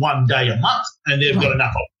happen one day a month and they've got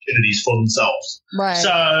enough opportunities for themselves. Right.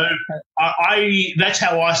 So that's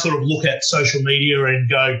how I sort of look at social media and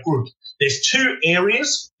go, good, there's 2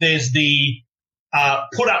 areas. There's the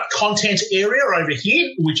put up content area over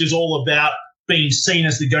here, which is all about being seen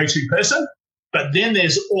as the go-to person. But then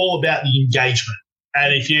there's all about the engagement.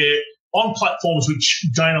 And if you're on platforms which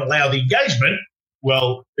don't allow the engagement,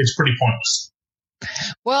 well, it's pretty pointless.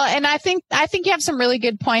 Well, and I think you have some really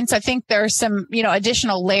good points. I think there's some,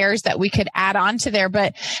 additional layers that we could add on to there.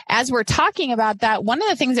 But as we're talking about that, one of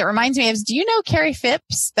the things that reminds me of is, do you know Carrie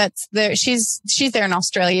Phipps? She's there in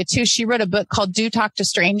Australia too. She wrote a book called Do Talk to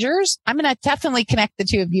Strangers. I'm going to definitely connect the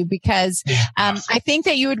 2 of you because, I think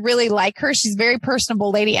that you would really like her. She's a very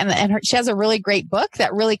personable lady and she has a really great book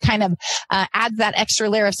that really kind of, adds that extra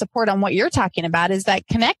layer of support on what you're talking about is that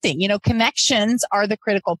connecting, connections are the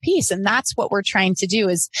critical piece. And that's what we're trying to do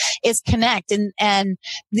is connect. And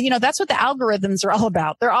that's what the algorithms are all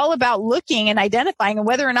about. They're all about looking and identifying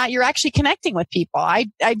whether or not you're actually connecting with people. I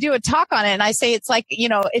do a talk on it and I say, it's like,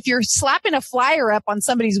 if you're slapping a flyer up on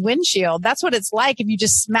somebody's windshield, that's what it's like if you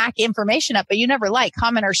just smack information up, but you never like,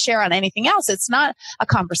 comment or share on anything else. It's not a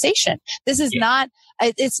conversation. This is not,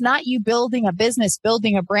 it's not you building a business,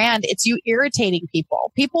 building a brand. It's you irritating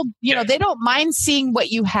people. People, they don't mind seeing what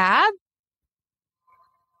you have.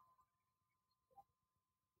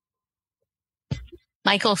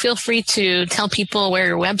 Michael, feel free to tell people where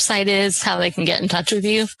your website is, how they can get in touch with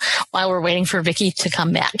you while we're waiting for Vicki to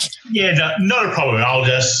come back. Yeah, no, not a problem. I'll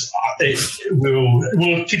just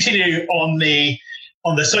we'll continue on the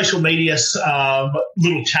social media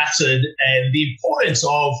little chats and the importance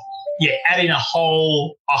of adding a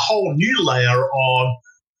whole new layer on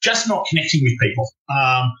just not connecting with people.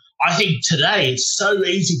 I think today it's so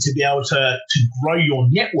easy to be able to grow your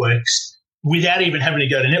networks without even having to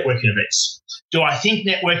go to networking events. Do I think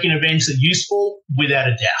networking events are useful? Without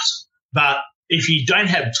a doubt. But if you don't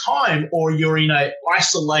have time or you're in an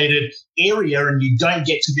isolated area and you don't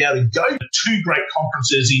get to be able to go to 2 great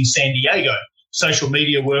conferences in San Diego, Social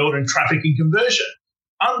Media World and Traffic and Conversion,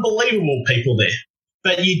 unbelievable people there.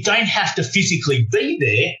 But you don't have to physically be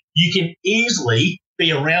there. You can easily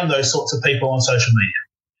be around those sorts of people on social media.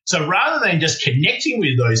 So rather than just connecting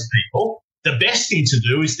with those people, the best thing to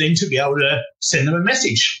do is then to be able to send them a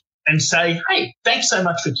message and say, hey, thanks so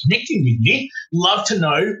much for connecting with me. Love to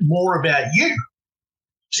know more about you.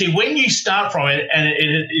 See, when you start from it, and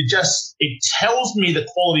it tells me the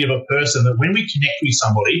quality of a person, that when we connect with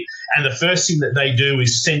somebody and the first thing that they do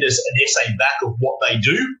is send us an essay back of what they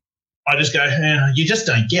do, I just go, you just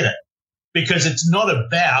don't get it. Because it's not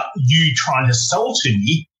about you trying to sell to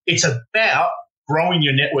me. It's about growing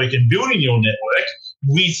your network and building your network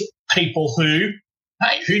with people who,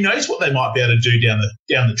 hey, who knows what they might be able to do down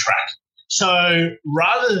the track. So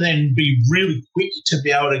rather than be really quick to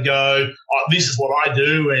be able to go, oh, this is what I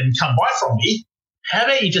do and come buy from me, how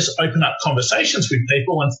about you just open up conversations with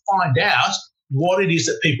people and find out what it is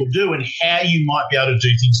that people do and how you might be able to do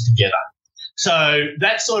things together. So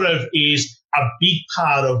that sort of is a big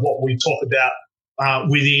part of what we talk about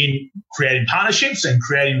within creating partnerships and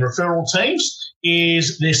creating referral teams.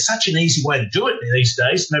 Is there's such an easy way to do it these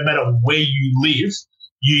days. No matter where you live,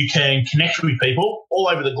 you can connect with people all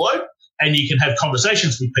over the globe, and you can have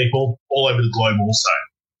conversations with people all over the globe also.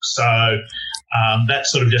 So that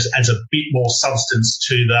sort of just adds a bit more substance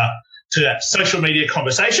to that social media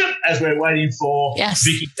conversation as we're waiting for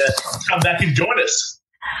Vicki to come back and join us.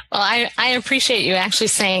 Well, I appreciate you actually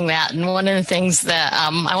saying that. And one of the things that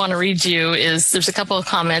I want to read you is there's a couple of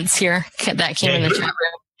comments here that came in the chat room.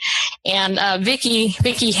 And Vicki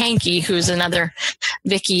Hankey, who's another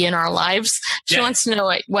Vicki in our lives, she wants to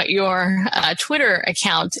know what your Twitter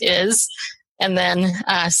account is. And then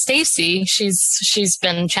Stacy, she's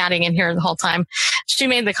been chatting in here the whole time. She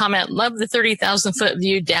made the comment, love the 30,000 foot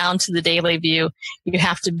view down to the daily view. You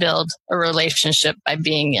have to build a relationship by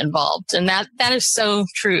being involved. And that is so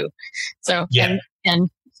true. So, and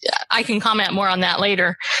I can comment more on that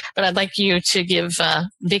later, but I'd like you to give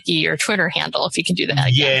Vicki your Twitter handle if you can do that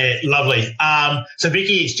again. Yeah, lovely. So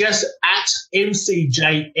Vicki, it's just at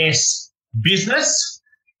MCJS Business.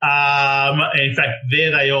 In fact, there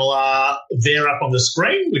they all are. They're up on the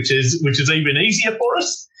screen, which is even easier for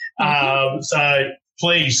us. So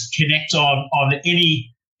please connect on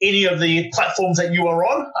any of the platforms that you are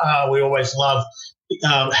on. We always love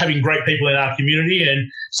having great people in our community, and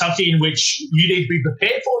something which you need to be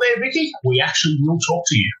prepared for there, Vicki. We actually will talk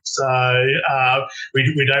to you. So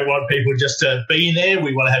we don't want people just to be in there.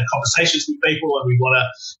 We want to have conversations with people, and we want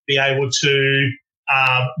to be able to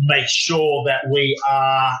make sure that we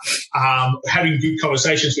are having good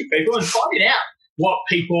conversations with people and finding out what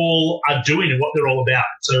people are doing and what they're all about.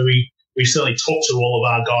 So we certainly talk to all of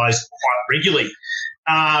our guys quite regularly.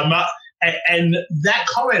 And that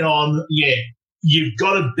comment on, you've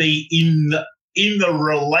got to be in the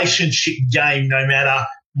relationship game no matter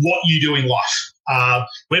what you do in life.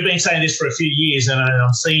 We've been saying this for a few years, and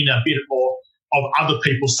I'm seeing a bit more of other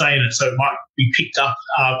people saying it, so it might be picked up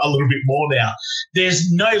a little bit more now. There's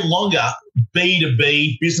no longer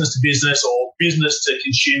B2B, business to business, or business to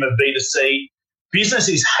consumer, B2C. Business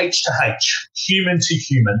is H to H, human to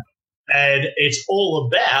human. And it's all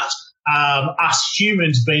about us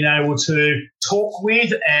humans being able to talk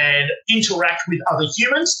with and interact with other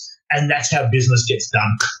humans, and that's how business gets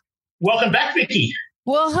done. Welcome back, Vicki.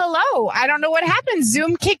 Well, hello. I don't know what happened.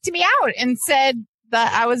 Zoom kicked me out and said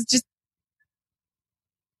that I was just...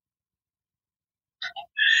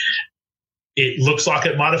 It looks like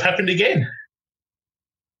it might have happened again.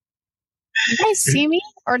 You guys see me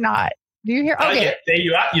or not? Do you hear? Okay. Yeah, there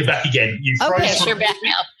you are. You're back again. You froze. Okay, you're back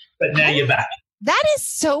now. But now you're back. That is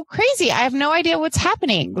so crazy. I have no idea what's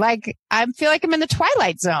happening. Like, I feel like I'm in the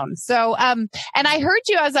twilight zone. So, and I heard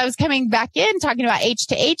you as I was coming back in talking about H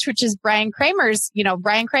to H, which is Brian Kramer's,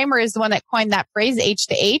 Brian Kramer is the one that coined that phrase H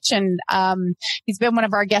to H. And, he's been one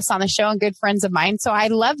of our guests on the show and good friends of mine. So I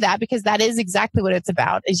love that because that is exactly what it's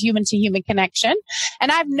about, is human to human connection.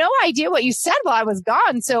 And I have no idea what you said while I was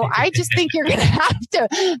gone. So I just think you're going to have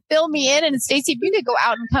to fill me in. And Stacey, if you could go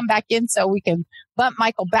out and come back in so we can bump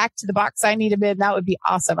Michael back to the box I need him in, that would be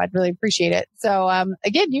awesome. I'd really appreciate it. So,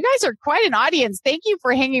 again, you guys are quite an audience. Thank you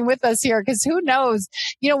for hanging with us here, because who knows,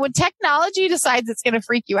 when technology decides it's going to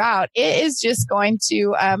freak you out, it is just going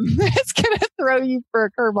to, it's going to throw you for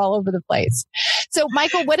a curve all over the place. So,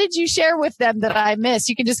 Michael, what did you share with them that I missed?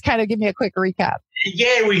 You can just kind of give me a quick recap.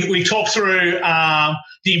 Yeah, we talked through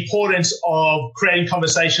the importance of creating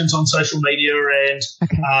conversations on social media, and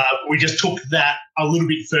we just took that a little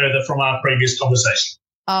bit further from our previous conversation.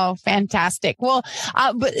 Oh, fantastic. Well,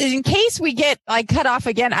 but in case we get cut off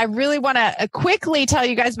again, I really want to quickly tell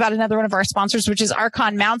you guys about another one of our sponsors, which is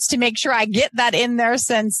Archon Mounts, to make sure I get that in there,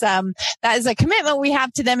 since that is a commitment we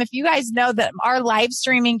have to them. If you guys know that our live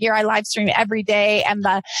streaming gear, I live stream every day, and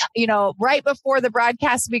right before the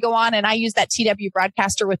broadcast we go on, and I use that TW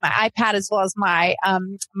broadcaster with my iPad as well as my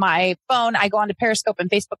my phone. I go on to Periscope and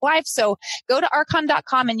Facebook Live. So go to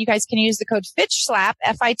archon.com and you guys can use the code FitchSlap,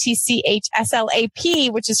 FITCHSLAP,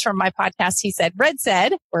 which is from my podcast, He Said, Red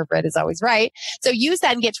Said, where Red is always right. So use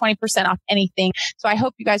that and get 20% off anything. So I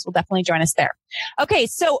hope you guys will definitely join us there. Okay.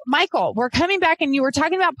 So Michael, we're coming back and you were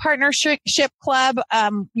talking about Partnership Club.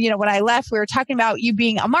 When I left, we were talking about you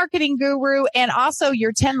being a marketing guru and also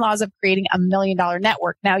your 10 laws of creating $1 million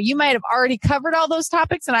network. Now you might have already covered all those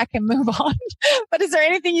topics and I can move on, but is there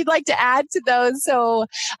anything you'd like to add to those? So,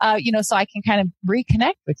 so I can kind of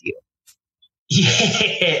reconnect with you.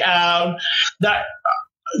 Yeah.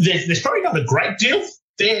 There's probably not a great deal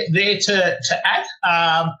there to add.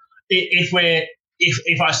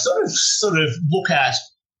 If I sort of look at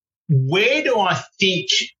where do I think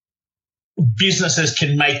businesses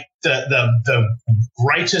can make the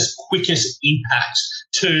greatest, quickest impact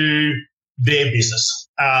to their business,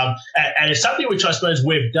 and it's something which I suppose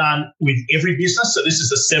we've done with every business. So this is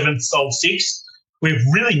the 7th, sold 6. We've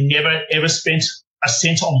really never ever spent a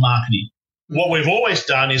cent on marketing. What we've always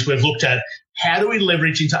done is we've looked at how do we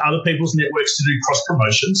leverage into other people's networks to do cross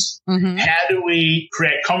promotions? Mm-hmm. How do we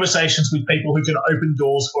create conversations with people who can open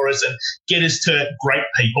doors for us and get us to great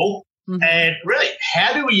people? Mm-hmm. And really,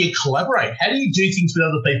 how do you collaborate? How do you do things with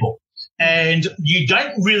other people? And you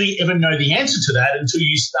don't really ever know the answer to that until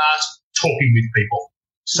you start talking with people.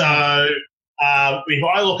 So if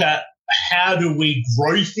I look at how do we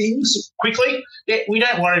grow things quickly, we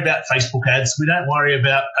don't worry about Facebook ads. We don't worry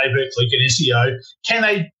about pay-per-click and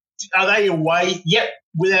SEO. Are they a way? Yep,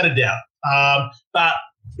 without a doubt. But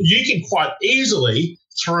you can quite easily,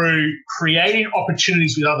 through creating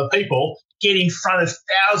opportunities with other people, get in front of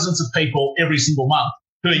thousands of people every single month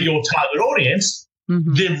who are your target audience.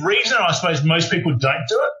 Mm-hmm. The reason I suppose most people don't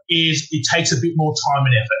do it is it takes a bit more time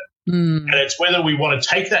and effort. Mm. And it's whether we want to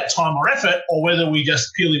take that time or effort or whether we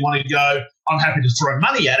just purely want to go, I'm happy to throw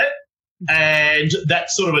money at it. And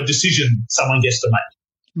that's sort of a decision someone gets to make.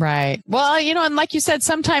 Right. Well, and like you said,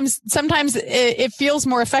 sometimes it feels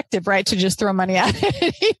more effective, right, to just throw money at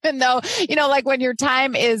it, even though, like when your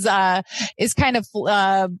time is kind of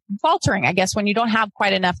faltering, I guess, when you don't have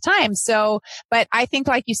quite enough time. So, but I think,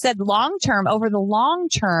 like you said, over the long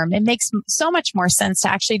term, it makes so much more sense to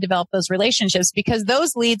actually develop those relationships, because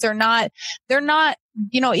those leads they're not,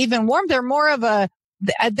 even warm. They're more of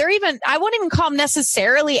I won't even call them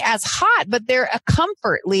necessarily as hot, but they're a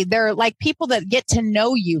comfort lead. They're like people that get to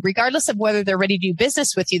know you, regardless of whether they're ready to do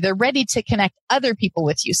business with you. They're ready to connect other people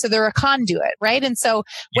with you. So they're a conduit, right? And so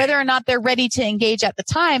whether or not they're ready to engage at the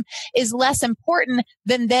time is less important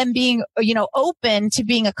than them being, open to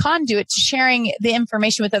being a conduit, to sharing the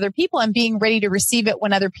information with other people and being ready to receive it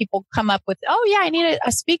when other people come up with, oh yeah, I need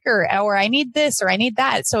a speaker, or I need this, or I need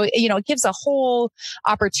that. So, it gives a whole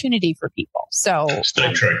opportunity for people. So.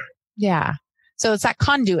 So true. Yeah. So it's that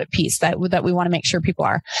conduit piece that we want to make sure people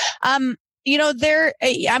are. I'm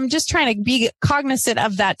just trying to be cognizant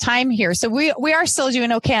of that time here. So we are still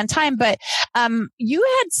doing okay on time, but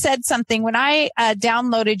you had said something when I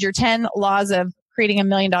downloaded your 10 laws of creating $1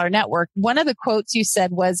 million network. One of the quotes you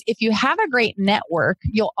said was, if you have a great network,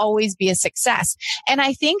 you'll always be a success. And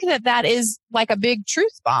I think that is like a big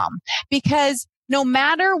truth bomb, because no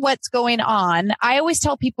matter what's going on, I always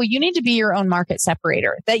tell people you need to be your own market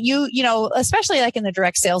separator. That especially like in the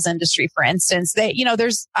direct sales industry, for instance, that,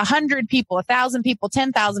 there's 100 people, 1,000 people,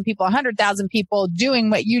 10,000 people, 100,000 people doing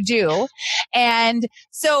what you do. And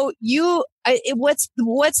so what's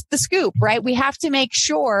the scoop, right? We have to make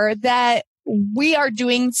sure that we are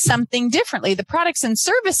doing something differently. The products and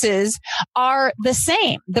services are the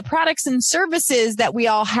same. The products and services that we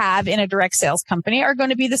all have in a direct sales company are going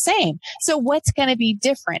to be the same. So what's going to be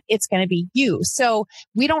different? It's going to be you. So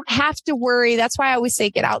we don't have to worry. That's why I always say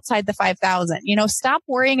get outside the 5,000. Stop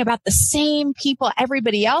worrying about the same people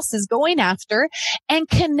everybody else is going after, and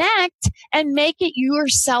connect and make it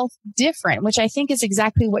yourself different, which I think is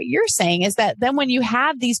exactly what you're saying, is that then when you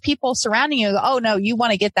have these people surrounding you, oh no, you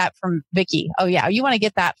want to get that from Vicki. Oh yeah, you want to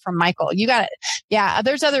get that from Michael. You got it. Yeah,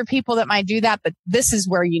 there's other people that might do that, but this is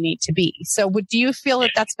where you need to be. So do you feel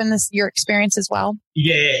that that's been your experience as well?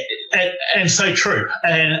 Yeah, and so true.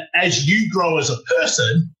 And as you grow as a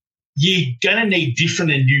person, you're going to need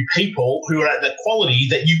different and new people who are at the quality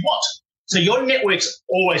that you want. So your network's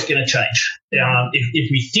always going to change.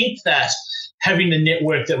 If we think that having the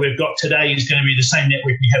network that we've got today is going to be the same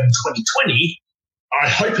network we have in 2020, I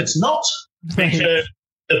hope it's not, because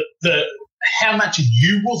the how much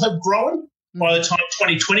you will have grown by the time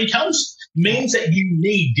 2020 comes means that you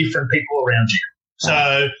need different people around you.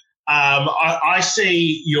 So I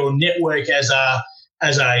see your network as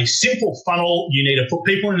a simple funnel. You need to put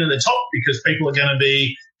people into the top because people are going to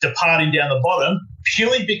be departing down the bottom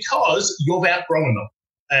purely because you've outgrown them.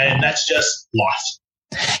 And that's just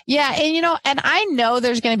life. Yeah. And I know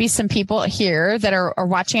there's going to be some people here that are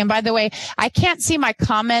watching. And by the way, I can't see my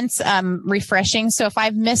comments refreshing. So if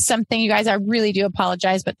I've missed something, you guys, I really do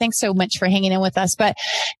apologize, but thanks so much for hanging in with us. But,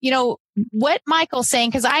 what Michael's saying,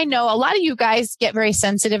 because I know a lot of you guys get very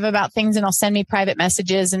sensitive about things and will send me private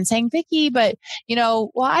messages and saying, Vicki, but,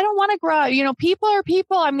 well, I don't want to grow. People are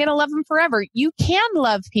people. I'm going to love them forever. You can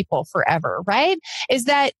love people forever, right? Is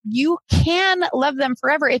that you can love them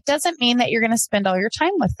forever. It doesn't mean that you're going to spend all your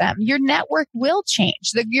time with them. Your network will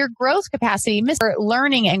change. Your growth capacity,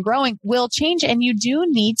 learning and growing will change. And you do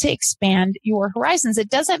need to expand your horizons. It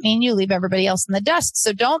doesn't mean you leave everybody else in the dust.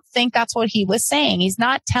 So don't think that's what he was saying. He's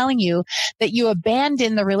not telling you that you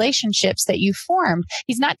abandon the relationships that you formed.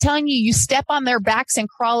 He's not telling you you step on their backs and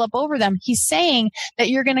crawl up over them. He's saying that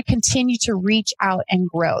you're going to continue to reach out and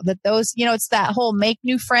grow. That those, it's that whole make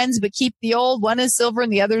new friends, but keep the old. One is silver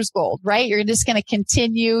and the other is gold, right? You're just going to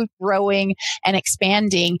continue growing and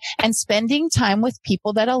expanding and spending time with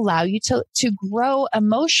people that allow you to grow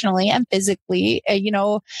emotionally and physically.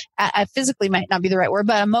 Physically might not be the right word,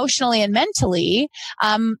 but emotionally and mentally.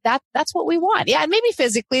 That's what we want. Yeah. And maybe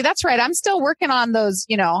physically. That's right. I'm still working on those,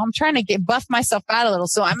 I'm trying to buff myself out a little.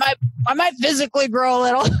 So I might physically grow a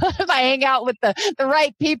little if I hang out with the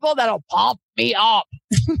right people that'll pump me up.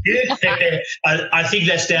 Yeah, I think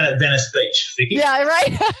that's down at Venice Beach, Vicki. Yeah,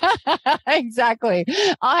 right. Exactly.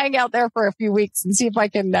 I'll hang out there for a few weeks and see if I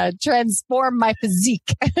can transform my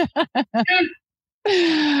physique.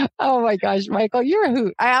 Oh my gosh, Michael, you're a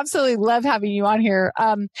hoot. I absolutely love having you on here.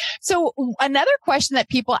 So another question that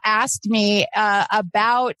people asked me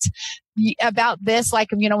about this, like,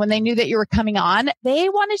 when they knew that you were coming on, they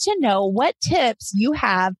wanted to know what tips you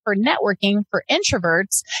have for networking for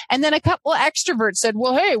introverts. And then a couple of extroverts said,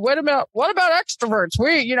 well, hey, what about extroverts?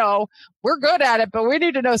 We're good at it, but we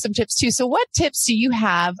need to know some tips too. So what tips do you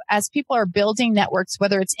have as people are building networks,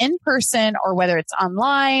 whether it's in person or whether it's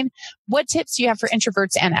online? What tips do you have for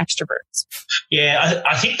introverts and extroverts? Yeah,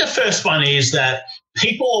 I think the first one is that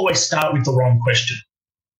people always start with the wrong question.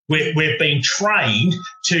 We've been trained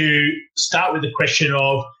to start with the question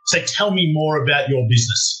of, say, tell me more about your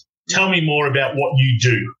business. Tell me more about what you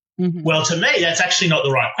do. Mm-hmm. Well, to me, that's actually not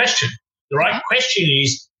the right question. The right question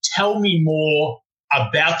is, tell me more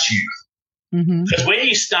about you. Mm-hmm. Because when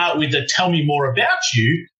you start with the tell me more about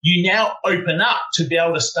you, you now open up to be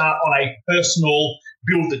able to start on a personal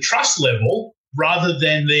build the trust level rather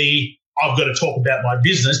than the I've got to talk about my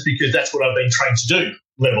business because that's what I've been trained to do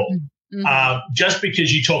level. Mm-hmm. Just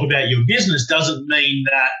because you talk about your business doesn't mean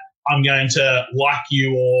that I'm going to like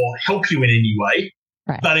you or help you in any way.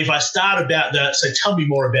 Right. But if I start about so tell me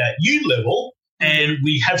more about you level and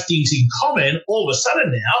we have things in common, all of a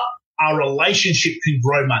sudden now our relationship can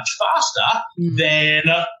grow much faster than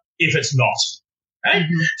if it's not. Okay?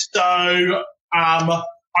 Mm-hmm. So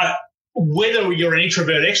whether you're an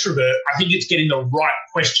introvert, extrovert, I think it's getting the right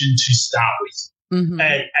question to start with. Mm-hmm.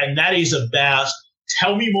 And that is about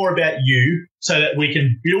tell me more about you so that we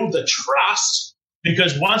can build the trust,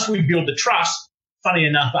 because once we build the trust, funny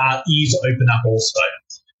enough, our ears open up also.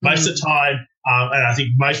 Most of the time, and I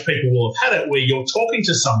think most people will have had it, where you're talking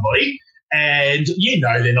to somebody and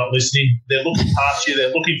they're not listening, they're looking past you,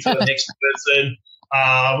 they're looking for the next person,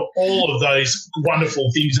 all of those wonderful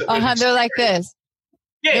things. That they're like this.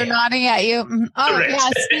 Yeah. They're nodding at you. Oh,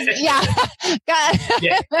 correct. Yeah.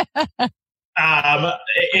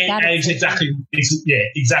 And it's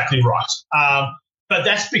exactly right. But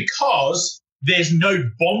that's because there's no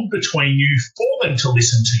bond between you for them to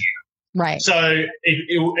listen to you. Right. So,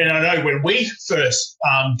 and I know when we first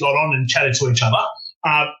got on and chatted to each other,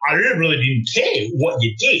 I really didn't care what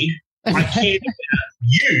you did. I cared about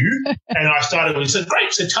you, and I started with, so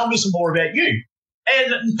great, so tell me some more about you.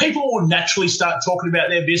 And people will naturally start talking about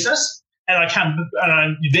their business, and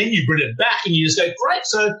then you bring it back and you just go, great,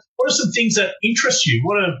 so what are some things that interest you?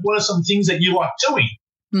 What are some things that you like doing?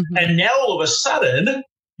 Mm-hmm. And now all of a sudden,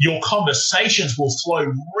 your conversations will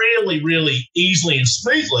flow really, really easily and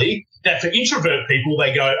smoothly, that for introvert people,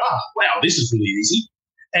 they go, oh, wow, this is really easy.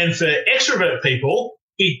 And for extrovert people,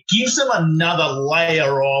 it gives them another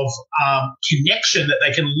layer of connection that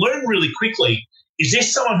they can learn really quickly. is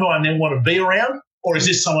this someone who I then want to be around, or is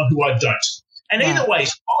this someone who I don't? And either way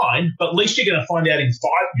is fine, but at least you're going to find out in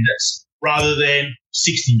 5 minutes rather than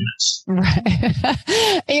 60 minutes.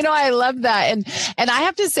 Right. I love that. And I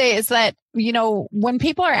have to say is that, when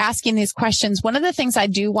people are asking these questions, one of the things I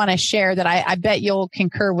do want to share that I bet you'll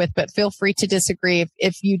concur with, but feel free to disagree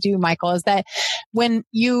if you do, Michael, is that when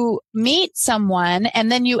you meet someone and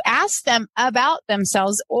then you ask them about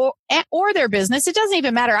themselves or their business, it doesn't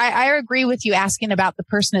even matter. I agree with you. Asking about the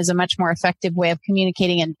person is a much more effective way of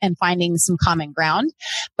communicating and finding some common ground.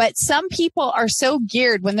 But some people are so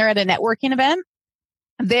geared when they're at a networking event.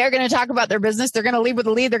 They're going to talk about their business. They're going to lead with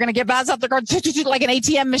a lead. They're going to get passed out their cards like an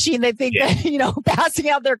ATM machine. They think that,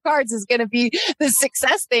 passing out their cards is going to be the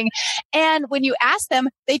success thing. And when you ask them,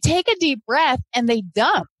 they take a deep breath and they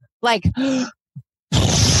dump. Like, they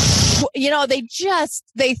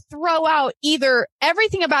throw out either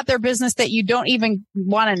everything about their business that you don't even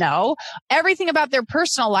want to know, everything about their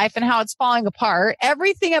personal life and how it's falling apart,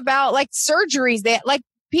 everything about like surgeries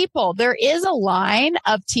people, there is a line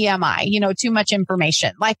of TMI, too much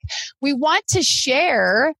information. Like we want to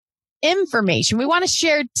share information. We want to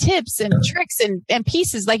share tips and tricks and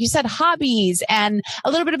pieces, like you said, hobbies and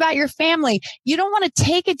a little bit about your family. You don't want to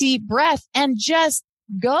take a deep breath and just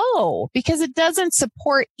go because it doesn't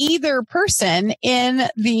support either person in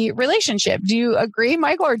the relationship. Do you agree,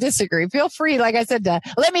 Michael, or disagree? Feel free, like I said, to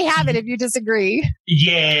let me have it if you disagree.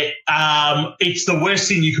 Yeah, it's the worst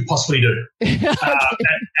thing you could possibly do.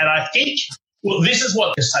 And I think, this is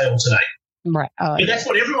what the sale today. Right. Oh, but that's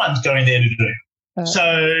what everyone's going there to do.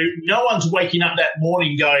 So no one's waking up that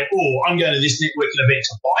morning going, I'm going to this networking event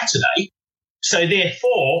to buy today. So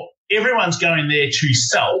therefore, everyone's going there to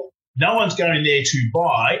sell. No one's going there to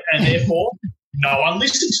buy, and therefore no one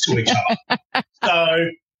listens to each other. So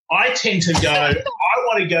I tend to I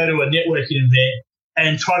want to go to a networking event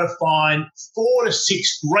and try to find 4 to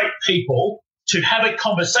 6 great people to have a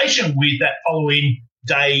conversation with that following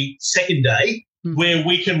day, second day, where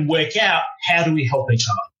we can work out how do we help each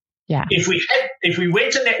other. Yeah. If we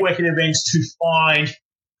went to networking events to find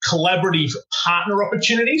collaborative partner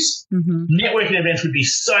opportunities, networking events would be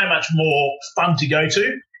so much more fun to go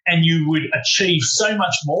to. And you would achieve so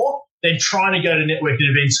much more than trying to go to networking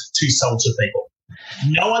events to sell to people.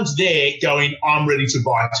 No one's there going, I'm ready to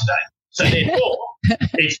buy today. So therefore,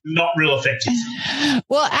 it's not real effective.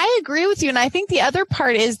 Well, I agree with you. And I think the other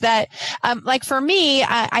part is that, like for me,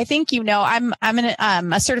 I think, I'm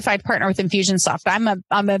a certified partner with Infusionsoft.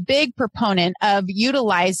 I'm a big proponent of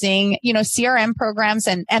utilizing, CRM programs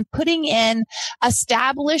and putting in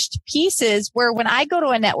established pieces where when I go to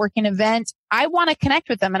a networking event, I want to connect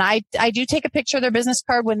with them. And I do take a picture of their business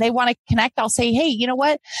card. When they want to connect, I'll say, hey, you know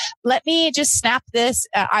what? Let me just snap this.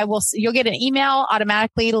 You'll get an email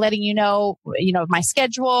automatically letting you know my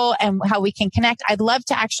schedule and how we can connect. I'd love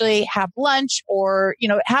to actually have lunch or,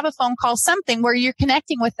 have a phone call, something where you're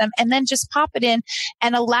connecting with them and then just pop it in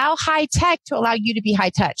and allow high tech to allow you to be high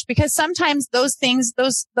touch. Because sometimes those things,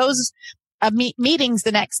 those meetings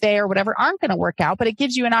the next day or whatever aren't going to work out, but it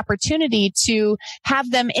gives you an opportunity to have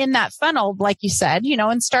them in that funnel, like you said,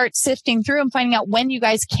 and start sifting through and finding out when you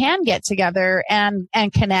guys can get together and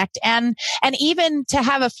connect and even to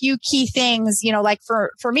have a few key things, like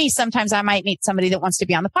for me, sometimes I might meet somebody that wants to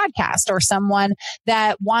be on the podcast or someone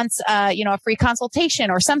that wants, a free consultation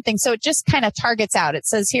or something. So it just kind of targets out. It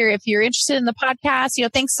says here, if you're interested in the podcast,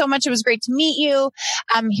 thanks so much. It was great to meet you.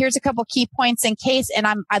 Here's a couple key points in case, and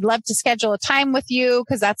I'd love to schedule a time with you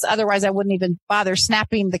because otherwise I wouldn't even bother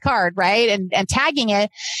snapping the card, right? And tagging it.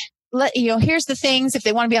 Here's the things. If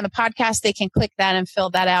they want to be on the podcast, they can click that and fill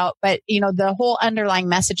that out. But, the whole underlying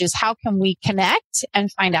message is how can we connect and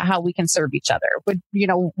find out how we can serve each other? Do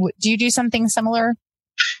you do something similar?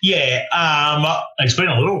 Yeah. It's been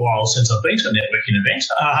a little while since I've been to a networking event.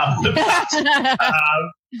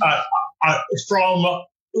 From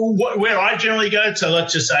where I generally go to,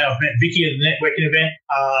 let's just say I've met Vicki at a networking event.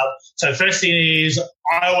 So first thing is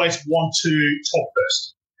I always want to talk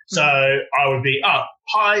first. So I would be,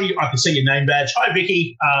 hi, I can see your name badge. Hi,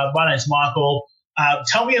 Vicki. My name's Michael.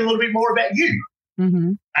 Tell me a little bit more about you.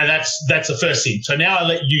 And that's the first thing. So now I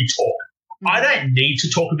let you talk. I don't need to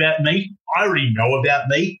talk about me. I already know about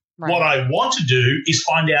me. Right. What I want to do is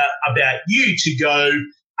find out about you to go,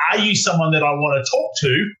 are you someone that I want to talk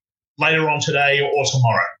to later on today or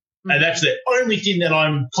tomorrow? And that's the only thing that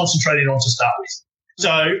I'm concentrating on to start with.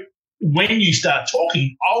 So when you start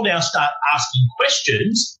talking, I'll now start asking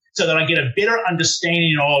questions so that I get a better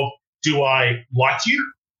understanding of, do I like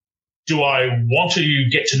you? Do I want to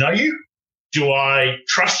get to know you? Do I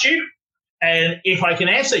trust you? And if I can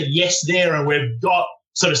answer yes there and we've got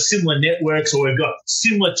sort of similar networks or we've got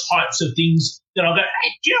similar types of things, then I'll go,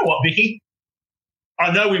 hey, do you know what, Vicki?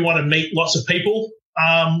 I know we want to meet lots of people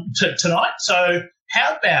tonight, so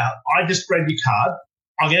how about I just grab your card,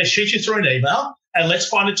 I'm going to shoot you through an email, and let's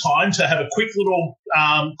find a time to have a quick little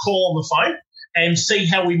call on the phone and see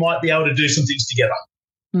how we might be able to do some things together.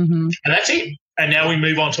 Mm-hmm. And that's it. And now we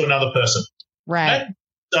move on to another person. Right. Okay?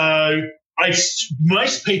 So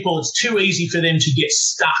most people, it's too easy for them to get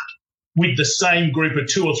stuck with the same group of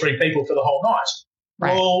 2 or 3 people for the whole night.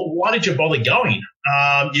 Right. Well, why did you bother going?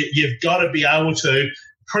 You've got to be able to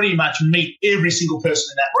pretty much meet every single person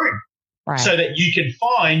in that room, right, so that you can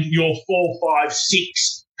find your 4, 5,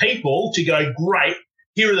 6 people to go, great,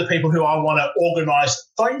 here are the people who I want to organise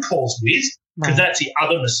phone calls with, because that's the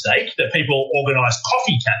other mistake, that people organise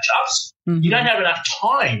coffee catch-ups. Mm-hmm. You don't have enough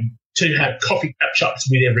time to have coffee catch-ups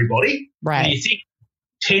with everybody. Right. And you think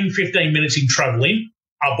 10, 15 minutes in travelling,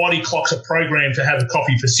 our body clocks are programmed to have a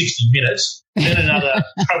coffee for 60 minutes, then another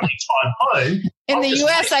travelling time home. In the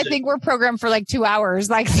US, I think we're programmed for like 2 hours,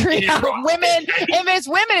 like 3 hours. Right. Women, if it's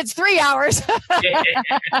women, it's 3 hours.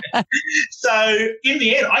 Yeah. So in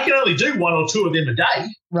the end, I can only do 1 or 2 of them a day.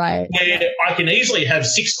 Right. Where I can easily have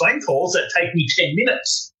 6 phone calls that take me 10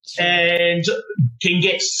 minutes and can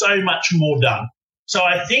get so much more done. So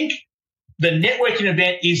I think the networking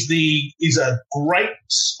event is a great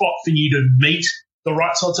spot for you to meet the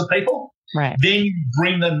right sorts of people. Right. Then you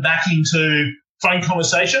bring them back into phone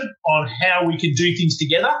conversation on how we can do things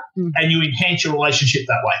together, and you enhance your relationship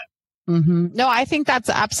that way. Mm-hmm. No, I think that's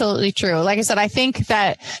absolutely true. Like I said, I think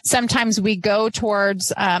that sometimes we go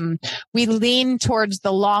towards, we lean towards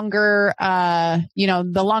the longer,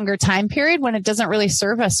 the longer time period when it doesn't really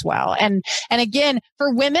serve us well. And again,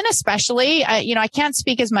 for women especially, I can't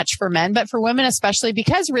speak as much for men, but for women especially,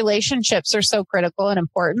 because relationships are so critical and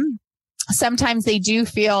important. Sometimes they do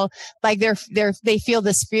feel like they feel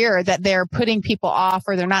this fear that they're putting people off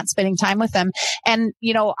or they're not spending time with them. And,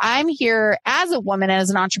 I'm here as a woman,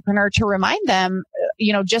 as an entrepreneur, to remind them,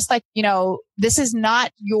 just like, this is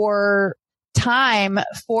not your time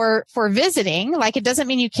for visiting. Like, it doesn't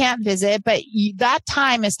mean you can't visit, but that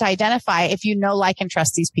time is to identify if you know, like, and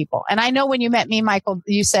trust these people. And I know when you met me, Michael,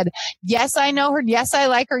 you said, yes, I know her. Yes, I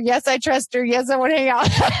like her. Yes, I trust her. Yes, I want to hang out.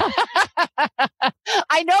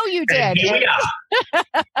 I know you did.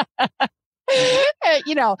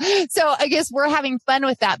 So I guess we're having fun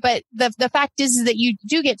with that. But the fact is that you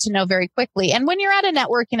do get to know very quickly. And when you're at a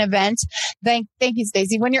networking event, thank you,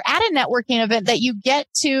 Stacey, when you're at a networking event that you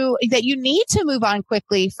need to move on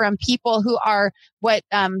quickly from people who are what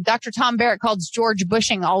Dr. Tom Barrett calls George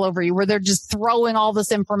Bushing all over you, where they're just throwing all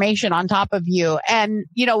this information on top of you. And,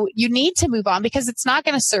 you need to move on because it's not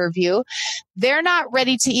going to serve you. They're not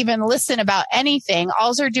ready to even listen about anything.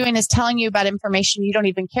 All they're doing is telling you about information you don't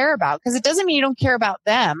even care about, because it doesn't mean you don't care about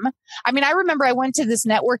them. I mean, I remember I went to this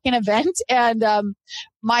networking event and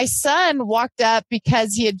my son walked up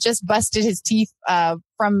because he had just busted his teeth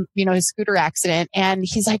from, his scooter accident. And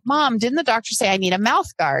he's like, Mom, didn't the doctor say I need a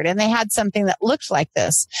mouth guard? And they had something that looked like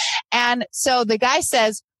this. And so the guy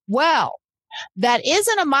says, well, that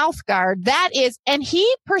isn't a mouth guard. That is, and he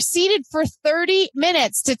proceeded for 30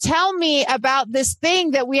 minutes to tell me about this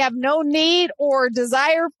thing that we have no need or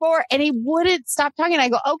desire for. And he wouldn't stop talking. I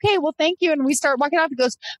go, okay, well, thank you. And we start walking off. He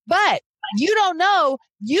goes, but you don't know,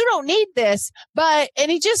 you don't need this.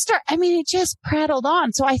 And he just prattled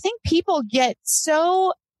on. So I think people get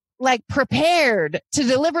so prepared to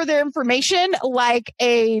deliver their information like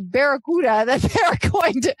a barracuda that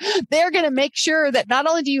they're going to make sure that not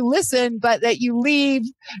only do you listen, but that you leave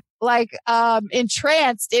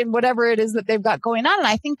entranced in whatever it is that they've got going on. And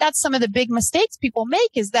I think that's some of the big mistakes people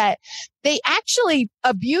make, is that they actually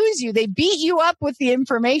abuse you. They beat you up with the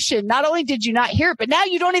information. Not only did you not hear it, but now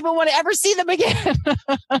you don't even want to ever see them again.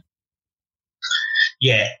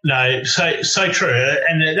 Yeah, no, so true.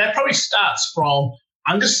 And that probably starts from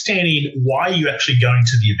understanding why you're actually going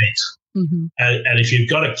to the event. Mm-hmm. And if you've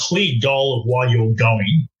got a clear goal of why you're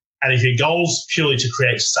going, and if your goal's purely to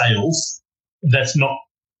create sales, that's not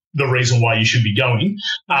the reason why you should be going,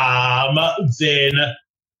 then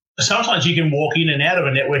sometimes you can walk in and out of a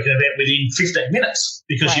networking event within 15 minutes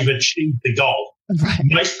because you've achieved the goal. Right.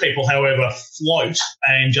 Most people, however, float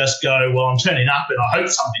and just go, well, I'm turning up and I hope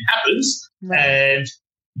something happens. Right. And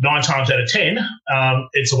 9 times out of 10,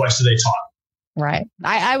 it's a waste of their time. Right.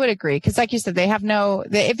 I would agree. Because like you said,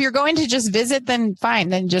 if you're going to just visit, then fine.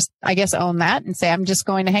 Then just, I guess, own that and say, I'm just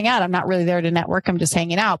going to hang out. I'm not really there to network. I'm just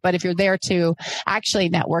hanging out. But if you're there to actually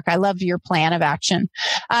network, I love your plan of action.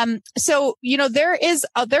 So,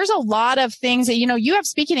 there's a lot of things that, you have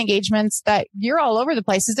speaking engagements that you're all over the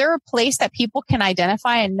place. Is there a place that people can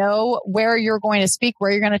identify and know where you're going to speak, where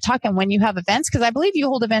you're going to talk, and when you have events? Because I believe you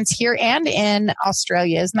hold events here and in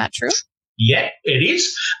Australia. Isn't that true? Yeah, it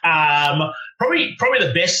is. Probably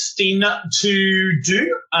the best thing to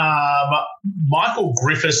do.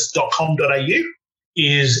 michaelgriffiths.com.au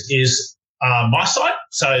is my site.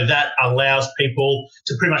 So that allows people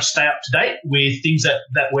to pretty much stay up to date with things that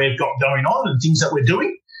we've got going on and things that we're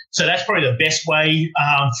doing. So that's probably the best way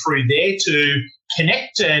through there to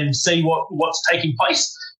connect and see what's taking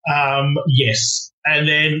place. Yes. And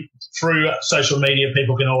then through social media,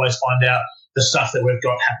 people can always find out the stuff that we've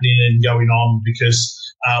got happening and going on, because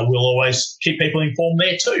we'll always keep people informed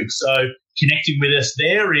there too. So connecting with us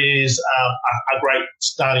there is a great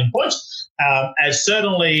starting point. As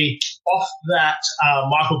certainly off that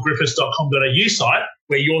michaelgriffiths.com.au site,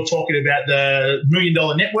 where you're talking about the $1 Million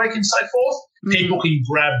Network and so forth, people can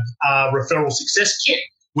grab Referral Success Kit,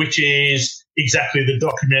 which is exactly the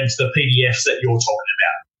documents, the PDFs that you're talking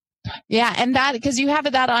about. Yeah. And that, because you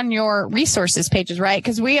have that on your resources pages, right?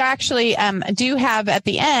 Because we actually do have at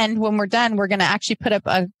the end, when we're done, we're going to actually put up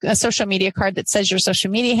a social media card that says your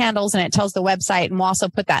social media handles, and it tells the website, and we'll also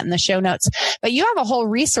put that in the show notes. But you have a whole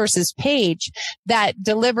resources page that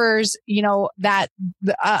delivers, that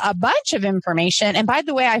a bunch of information. And by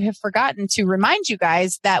the way, I have forgotten to remind you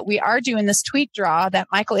guys that we are doing this tweet draw, that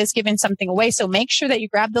Michael is giving something away. So make sure that you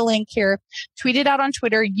grab the link here, tweet it out on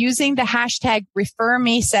Twitter using the hashtag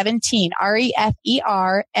ReferMe17.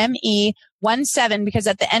 REFERME17, because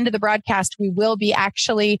at the end of the broadcast, we will be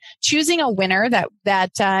actually choosing a winner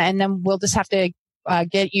and then we'll just have to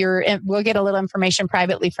we'll get a little information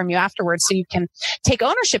privately from you afterwards so you can take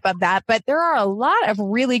ownership of that. But there are a lot of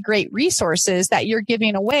really great resources that you're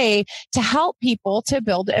giving away to help people to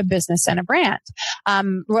build a business and a brand.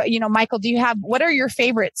 Michael, what are your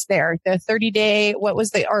favorites there? The 30-day, what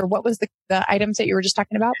was the items that you were just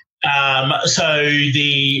talking about? So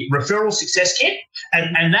the Referral Success Kit,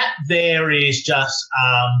 and that there is just,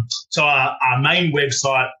 so our main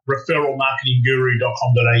website,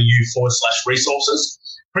 referralmarketingguru.com.au/resources,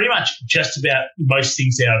 pretty much just about most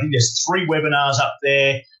things there. I think there's 3 webinars up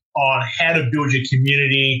there on how to build your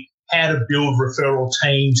community, how to build referral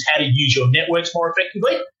teams, how to use your networks more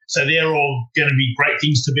effectively. So they're all going to be great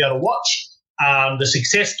things to be able to watch. The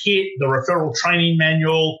Success Kit, the Referral Training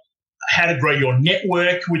Manual, how to grow your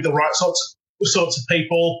network with the right sorts of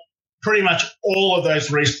people. Pretty much all of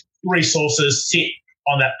those resources sit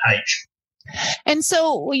on that page. And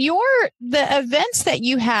so the events that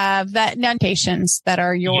you have, that notations that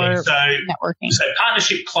are your networking. So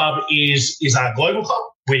Partnership Club is our global club.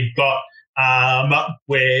 We've got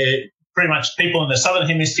where pretty much people in the Southern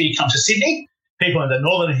Hemisphere come to Sydney, people in the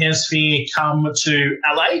Northern Hemisphere come to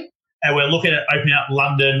LA, and we're looking at opening up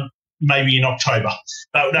London maybe in October.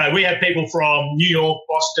 But no, we have people from New York,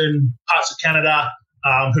 Boston, parts of Canada,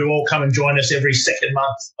 who all come and join us every second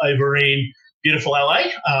month over in beautiful LA.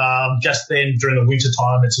 Just then during the winter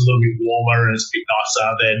time, it's a little bit warmer and it's a bit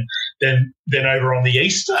nicer than over on the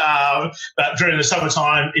east. But during the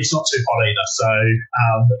summertime, it's not too hot either. So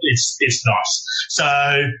it's nice.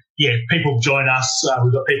 So yeah, people join us.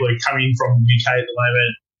 We've got people who come in from the UK at the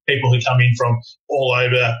moment, people who come in from all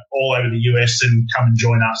over the US and come and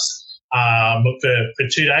join us for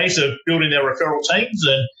 2 days of building their referral teams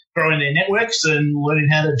and growing their networks and learning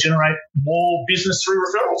how to generate more business through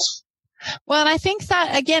referrals. Well, and I think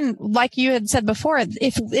that, again, like you had said before,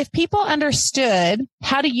 if people understood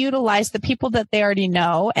how to utilize the people that they already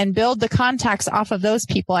know and build the contacts off of those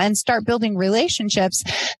people and start building relationships,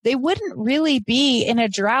 they wouldn't really be in a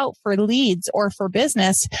drought for leads or for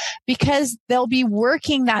business, because they'll be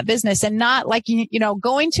working that business and not like,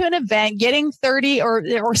 going to an event, getting 30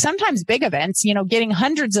 or sometimes big events, getting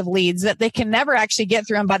hundreds of leads that they can never actually get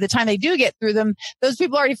through. And by the time they do get through them, those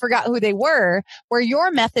people already forgot who they were, where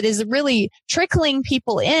your method is really trickling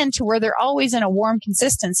people in to where they're always in a warm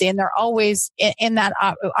consistency and they're always in that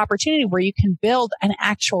opportunity where you can build an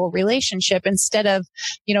actual relationship instead of,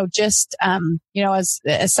 just,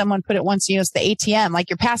 as someone put it once, it's the ATM, like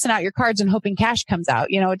you're passing out your cards and hoping cash comes out.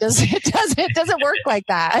 It doesn't work like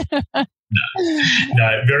that.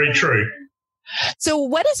 No, very true. So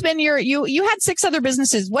what has been you had 6 other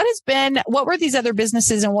businesses. What were these other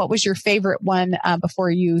businesses and what was your favorite one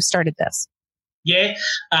before you started this? Yeah.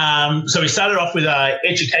 So we started off with an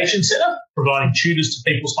education centre, providing tutors to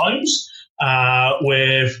people's homes.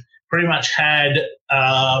 We've pretty much had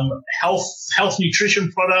health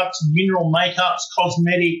nutrition products, mineral makeups,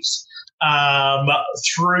 cosmetics,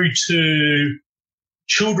 through to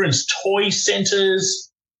children's toy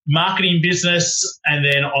centers, marketing business, and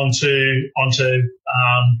then onto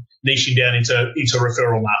niching down into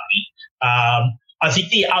referral marketing. I think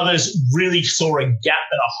the others really saw a gap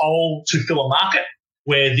and a hole to fill a market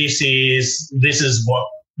where this is what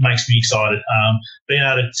makes me excited. Being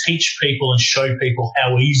able to teach people and show people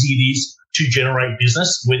how easy it is to generate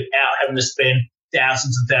business without having to spend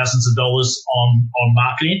thousands and thousands of dollars on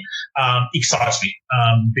marketing excites me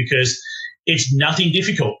because it's nothing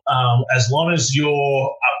difficult. As long as you're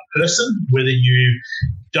a person, whether you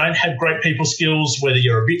don't have great people skills, whether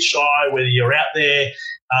you're a bit shy, whether you're out there,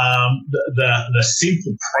 the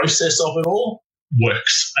simple process of it all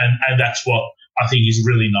works. And that's what I think is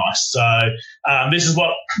really nice. So this is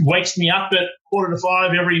what wakes me up at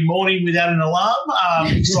 4:45 every morning without an alarm.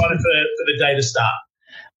 Excited for the day to start.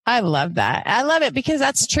 I love that. I love it because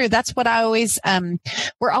that's true. That's what I always,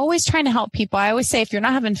 we're always trying to help people. I always say, if you're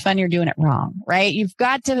not having fun, you're doing it wrong, right? You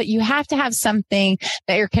have to have something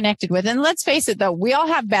that you're connected with. And let's face it though, we all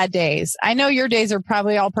have bad days. I know your days are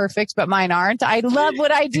probably all perfect, but mine aren't. I love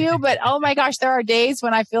what I do, but oh my gosh, there are days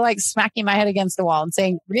when I feel like smacking my head against the wall and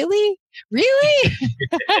saying, really? And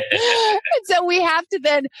so we have to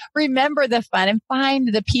then remember the fun and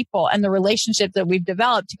find the people and the relationships that we've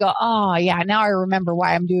developed to go, oh yeah, now I remember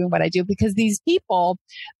why I'm doing what I do, because these people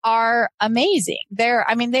are amazing. They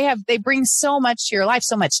bring so much to your life,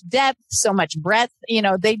 so much depth, so much breadth.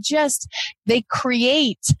 They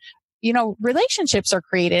create, relationships are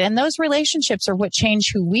created, and those relationships are what change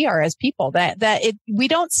who we are as people. We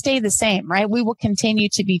don't stay the same, right? We will continue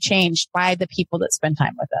to be changed by the people that spend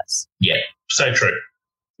time with us. Yeah, so true.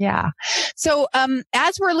 Yeah. So,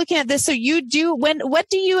 as we're looking at this, so what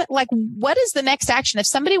is the next action? If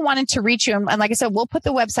somebody wanted to reach you, and like I said, we'll put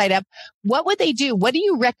the website up, what would they do? What do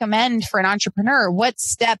you recommend for an entrepreneur? What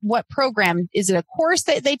program? Is it a course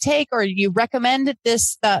that they take, or you recommend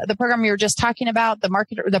the program you were just talking about, the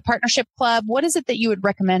market or the partnership club? What is it that you would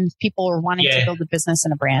recommend people who are wanting to build a business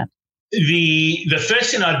and a brand? The first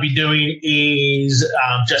thing I'd be doing is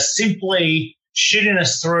just simply shooting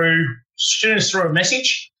us through a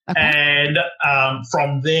message. Okay. And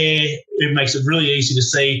from there, it makes it really easy to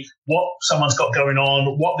see what someone's got going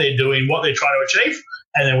on, what they're doing, what they're trying to achieve,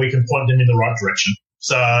 and then we can point them in the right direction.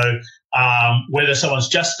 So whether someone's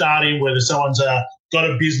just starting, whether someone's got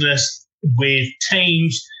a business with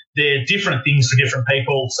teams, they're different things for different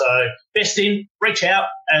people. So best in, reach out,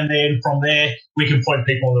 and then from there, we can point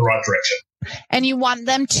people in the right direction. And you want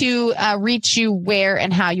them to reach you where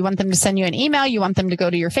and how? You want them to send you an email? You want them to go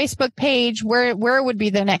to your Facebook page? Where would be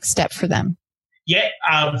the next step for them? Yeah,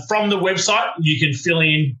 from the website, you can fill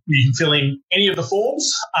in any of the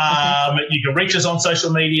forms. You can reach us on social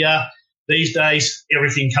media. These days,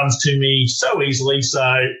 everything comes to me so easily.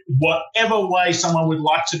 So whatever way someone would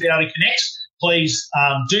like to be able to connect, please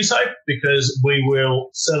do so, because we will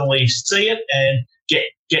certainly see it and get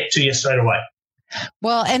to you straight away.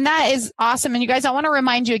 Well, and that is awesome. And you guys, I want to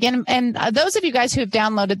remind you again, and those of you guys who have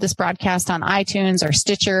downloaded this broadcast on iTunes or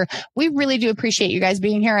Stitcher, we really do appreciate you guys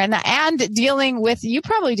being here and dealing with, you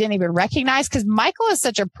probably didn't even recognize, because Michael is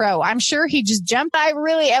such a pro. I'm sure he just jumped. I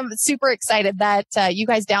really am super excited that you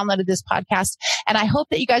guys downloaded this podcast. And I hope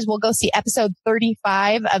that you guys will go see episode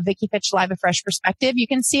 35 of Vicki Fitch Live, A Fresh Perspective. You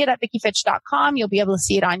can see it at VickiFitch.com. You'll be able to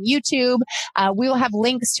see it on YouTube. We will have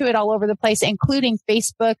links to it all over the place, including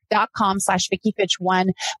Facebook.com/VickiFitch1,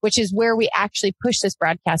 which is where we actually push this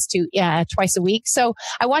broadcast to twice a week. So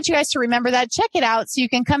I want you guys to remember that. Check it out so you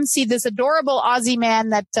can come see this adorable Aussie man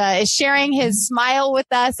that is sharing his smile with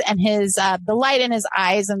us, and his the light in his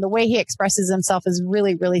eyes and the way he expresses himself is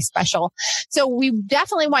really, really special. So we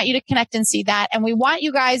definitely want you to connect and see that. And we want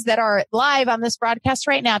you guys that are live on this broadcast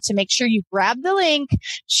right now to make sure you grab the link,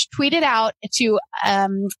 tweet it out to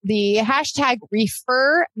the hashtag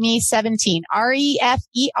ReferMe17,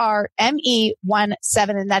 REFERME17.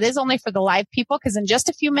 And that is only for the live people, because in just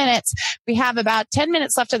a few minutes, we have about 10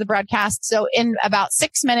 minutes left of the broadcast. So in about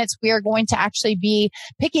 6 minutes, we are going to actually be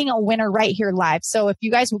picking a winner right here live. So if you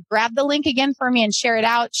guys will grab the link again for me and share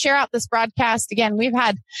out this broadcast. Again, we've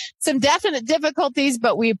had some definite difficulties,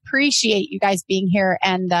 but we appreciate you guys being here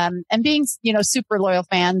and being, super loyal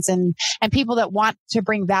fans and people that want to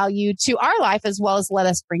bring value to our life as well as let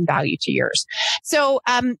us bring value to yours. So,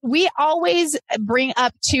 we always bring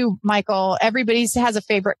up to Michael, everybody has a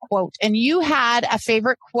favorite quote, and you had a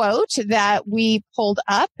favorite quote that we pulled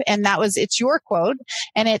up, and it's your quote,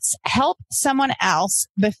 and it's help someone else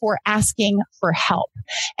before asking for help.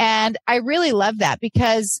 And I really love that,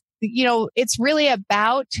 because it's really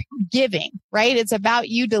about giving, right? It's about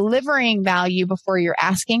you delivering value before you're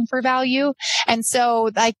asking for value. And so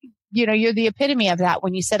you're the epitome of that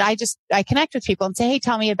when you said, I connect with people and say, hey,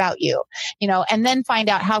 tell me about you, and then find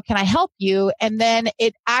out how can I help you? And then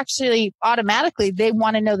it actually automatically, they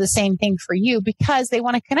want to know the same thing for you because they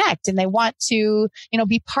want to connect and they want to,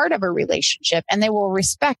 be part of a relationship, and they will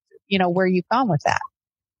respect, where you've gone with that.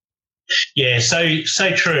 Yeah. So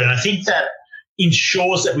true. And I think that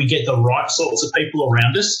ensures that we get the right sorts of people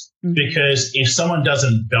around us, because if someone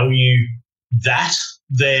doesn't value that,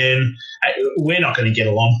 then we're not going to get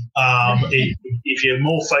along. If you're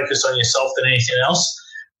more focused on yourself than anything else,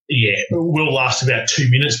 we'll last about 2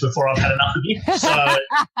 minutes before I've had enough of you. So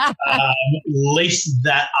at least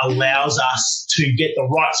that allows us to get the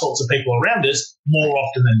right sorts of people around us more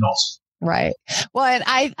often than not. Right. Well, and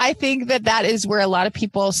I think that is where a lot of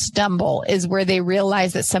people stumble, is where they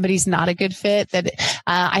realize that somebody's not a good fit. That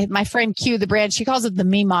my friend Q, the brand, she calls it the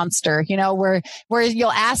me monster, where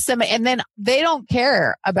you'll ask them and then they don't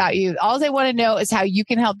care about you. All they want to know is how you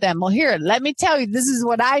can help them. Well, here, let me tell you, this is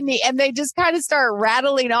what I need. And they just kind of start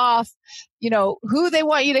rattling off, who they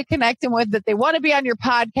want you to connect them with, that they want to be on your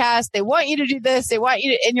podcast. They want you to do this. They want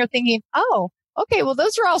you to, and you're thinking, oh, okay, well,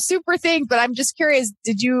 those are all super things, but I'm just curious,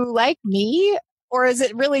 did you like me? Or is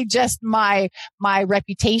it really just my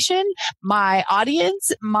reputation, my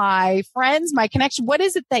audience, my friends, my connection? What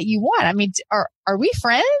is it that you want? I mean, are we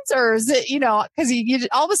friends? Or is it, because you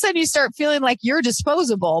all of a sudden you start feeling like you're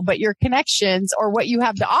disposable, but your connections or what you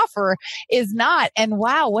have to offer is not. And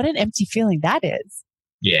wow, what an empty feeling that is.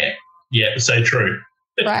 Yeah. Yeah. So true.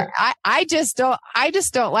 Right. I just don't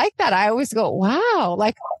like that. I always go, wow,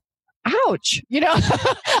 like, ouch. I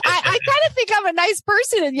kind of think I'm a nice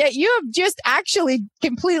person, and yet you have just actually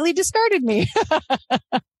completely discarded me.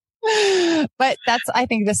 But that's, I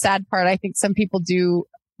think, the sad part. I think some people do,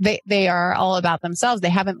 they are all about themselves. They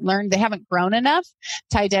haven't learned, they haven't grown enough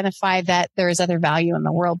to identify that there is other value in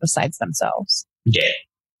the world besides themselves. Yeah,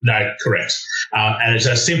 no, correct. And it's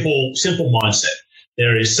a simple mindset.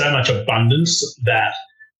 There is so much abundance that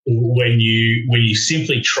when you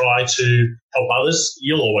simply try to help others,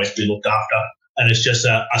 you'll always be looked after. And it's just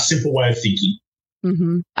a simple way of thinking.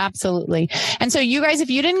 Mm-hmm. Absolutely. And so you guys, if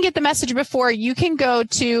you didn't get the message before, you can go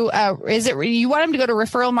to, you want them to go to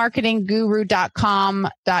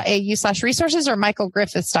referralmarketingguru.com.au/resources or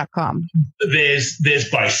michaelgriffiths.com? There's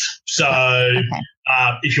both. So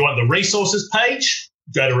if you want the resources page,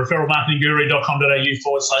 go to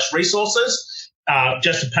referralmarketingguru.com.au/resources.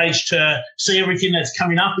 Just a page to see everything that's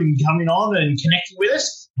coming up and coming on and connecting with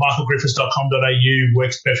us. michaelgriffiths.com.au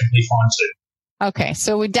works perfectly fine too. Okay.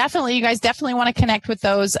 So you guys definitely want to connect with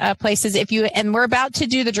those places. And we're about to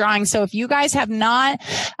do the drawing. So if you guys have not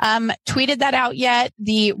tweeted that out yet,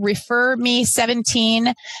 the Refer Me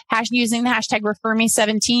 17 using the hashtag Refer Me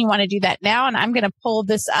 17, you want to do that now. And I'm going to pull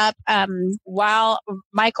this up while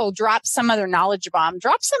Michael drops some other knowledge bomb.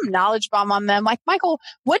 Drop some knowledge bomb on them. Like, Michael,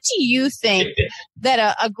 what do you think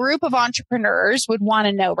that a group of entrepreneurs would want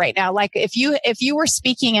to know right now? Like if you were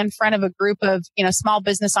speaking in front of a group of, small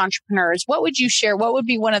business entrepreneurs, what would you share? What would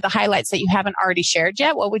be one of the highlights that you haven't already shared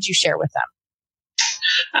yet? What would you share with them?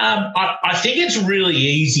 I think it's really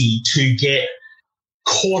easy to get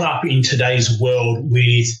caught up in today's world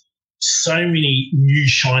with so many new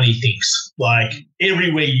shiny things. Like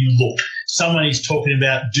everywhere you look, someone is talking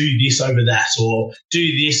about do this over that or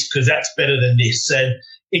do this because that's better than this. And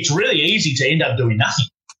it's really easy to end up doing nothing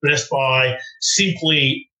just by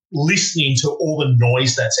simply listening to all the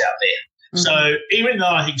noise that's out there. Mm-hmm. So even though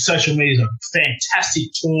I think social media is a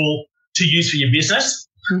fantastic tool to use for your business,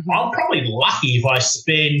 I'm probably lucky if I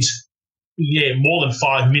spend more than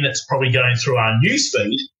 5 minutes probably going through our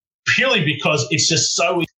newsfeed, purely because it's just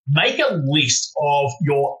so. Make a list of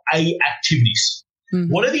your A activities.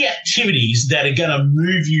 Mm-hmm. What are the activities that are going to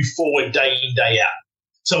move you forward day in, day out?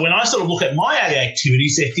 So when I sort of look at my A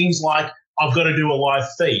activities, they're things like I've got to do a live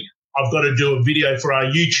feed. I've got to do a video for our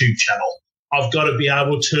YouTube channel. I've got to be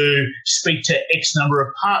able to speak to X number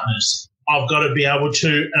of partners. I've got to be able to,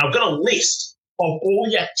 and I've got a list of all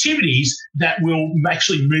the activities that will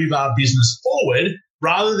actually move our business forward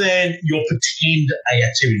rather than your pretend A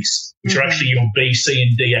activities, which are actually your B, C,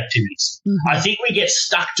 and D activities. Mm-hmm. I think we get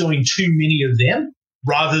stuck doing too many of them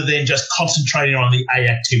rather than just concentrating on the A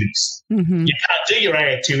activities. Mm-hmm. You can't do your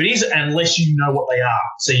A activities unless you know what they are.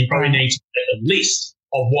 So you probably need to make a list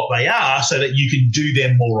of what they are so that you can do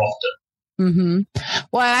them more often. Mm-hmm.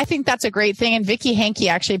 Well, I think that's a great thing. And Vicki Hankey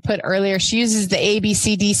actually put earlier, she uses the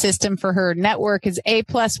ABCD system for her network. Is A+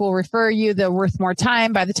 will refer you, they're worth more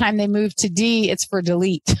time. By the time they move to D, it's for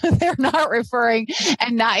delete. They're not referring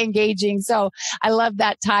and not engaging. So I love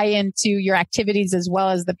that tie into your activities as well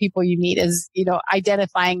as the people you meet, is,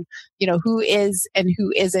 identifying, who is and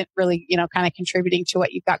who isn't really, kind of contributing to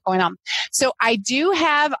what you've got going on. So I do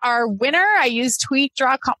have our winner. I use Tweet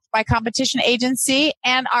Draw by Competition Agency,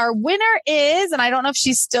 and our winner is, and I don't know if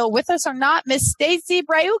she's still with us or not, Miss Stacy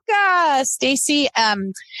Brayuka. Stacy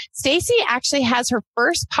actually has her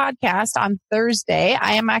first podcast on Thursday.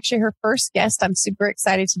 I am actually her first guest. I'm super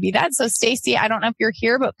excited to be that. So Stacy, I don't know if you're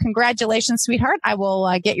here, but congratulations, sweetheart. I will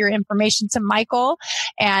get your information to Michael.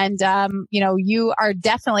 And, you are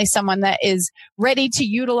definitely someone that is ready to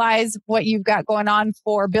utilize what you've got going on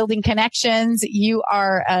for building connections. You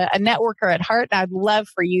are a networker at heart. And I'd love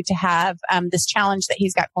for you to have this challenge that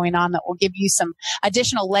he's got going on that will give you some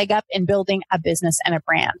additional leg up in building a business and a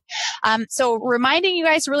brand. So reminding you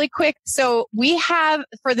guys really quick. So we have,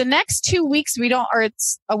 for the next 2 weeks,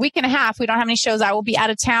 it's a week and a half. We don't have any shows. I will be out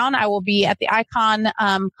of town. I will be at the Icon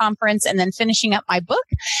conference and then finishing up my book.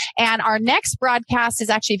 And our next broadcast is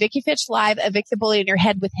actually Vicki Fitch Live, A Vic the Bully in Your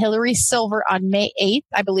Head with Hillary Silver on May 8th,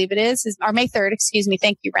 I believe it is, or May 3rd, excuse me.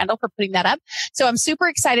 Thank you, Randall, for putting that up. So I'm super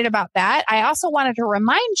excited about that. I also wanted to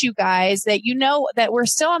remind you guys that that we're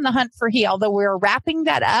still on the hunt for he, although we're wrapping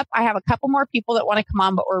that up. I have a couple more people that want to come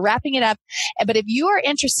on, but we're wrapping it up. But if you are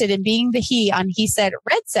interested in being the he on He Said,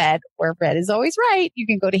 Red Said, where red is always right, you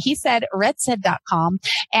can go to hesaidredsaid.com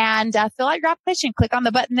and fill out your application. Click on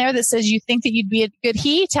the button there that says you think that you'd be a good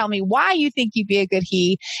he. Tell me why you think you'd be a good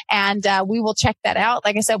he. And we will check that out.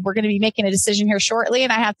 Like I said, we're going to be making a decision here shortly.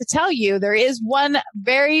 And I have to tell you, there is one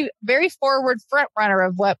very, very forward front runner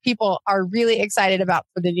of what people are really excited about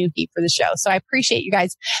for the new he for the show. So I appreciate you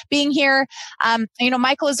guys being here.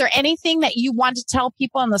 Michael, is there anything that you want to tell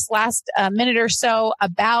people in this last minute or so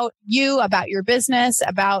about you, about your business,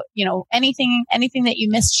 about, anything that you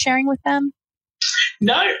missed sharing with them?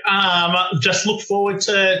 No, just look forward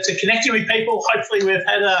to connecting with people. Hopefully we've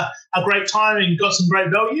had a great time and got some great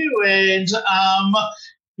value, and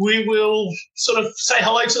we will sort of say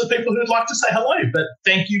hello to the people who'd like to say hello. But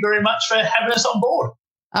thank you very much for having us on board.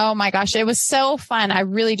 Oh my gosh, it was so fun. I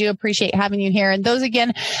really do appreciate having you here. And those,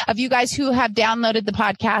 again, of you guys who have downloaded the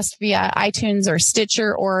podcast via iTunes or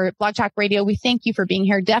Stitcher or Blog Talk Radio, we thank you for being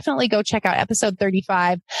here. Definitely go check out episode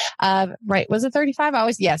 35. Right. Was it 35?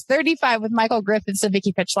 Yes, 35 with Michael Griffiths of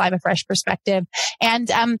Vicki Fitch Live, A Fresh Perspective. And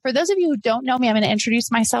for those of you who don't know me, I'm going to introduce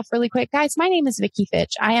myself really quick. Guys, my name is Vicki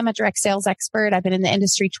Fitch. I am a direct sales expert. I've been in the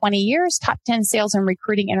industry 20 years, top 10 sales and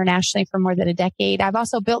recruiting internationally for more than a decade. I've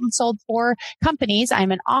also built and sold 4 companies. I'm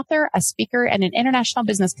an author, a speaker, and an international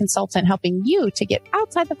business consultant, helping you to get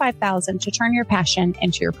outside the 5,000 to turn your passion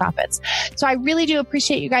into your profits. So I really do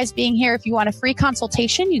appreciate you guys being here. If you want a free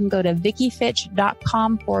consultation, you can go to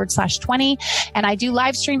vickifitch.com/20. And I do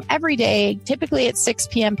live stream every day, typically at 6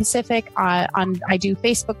 p.m. Pacific. I do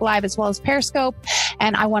Facebook Live as well as Periscope.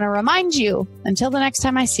 And I want to remind you, until the next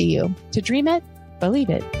time I see you, to dream it,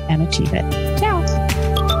 believe it, and achieve it.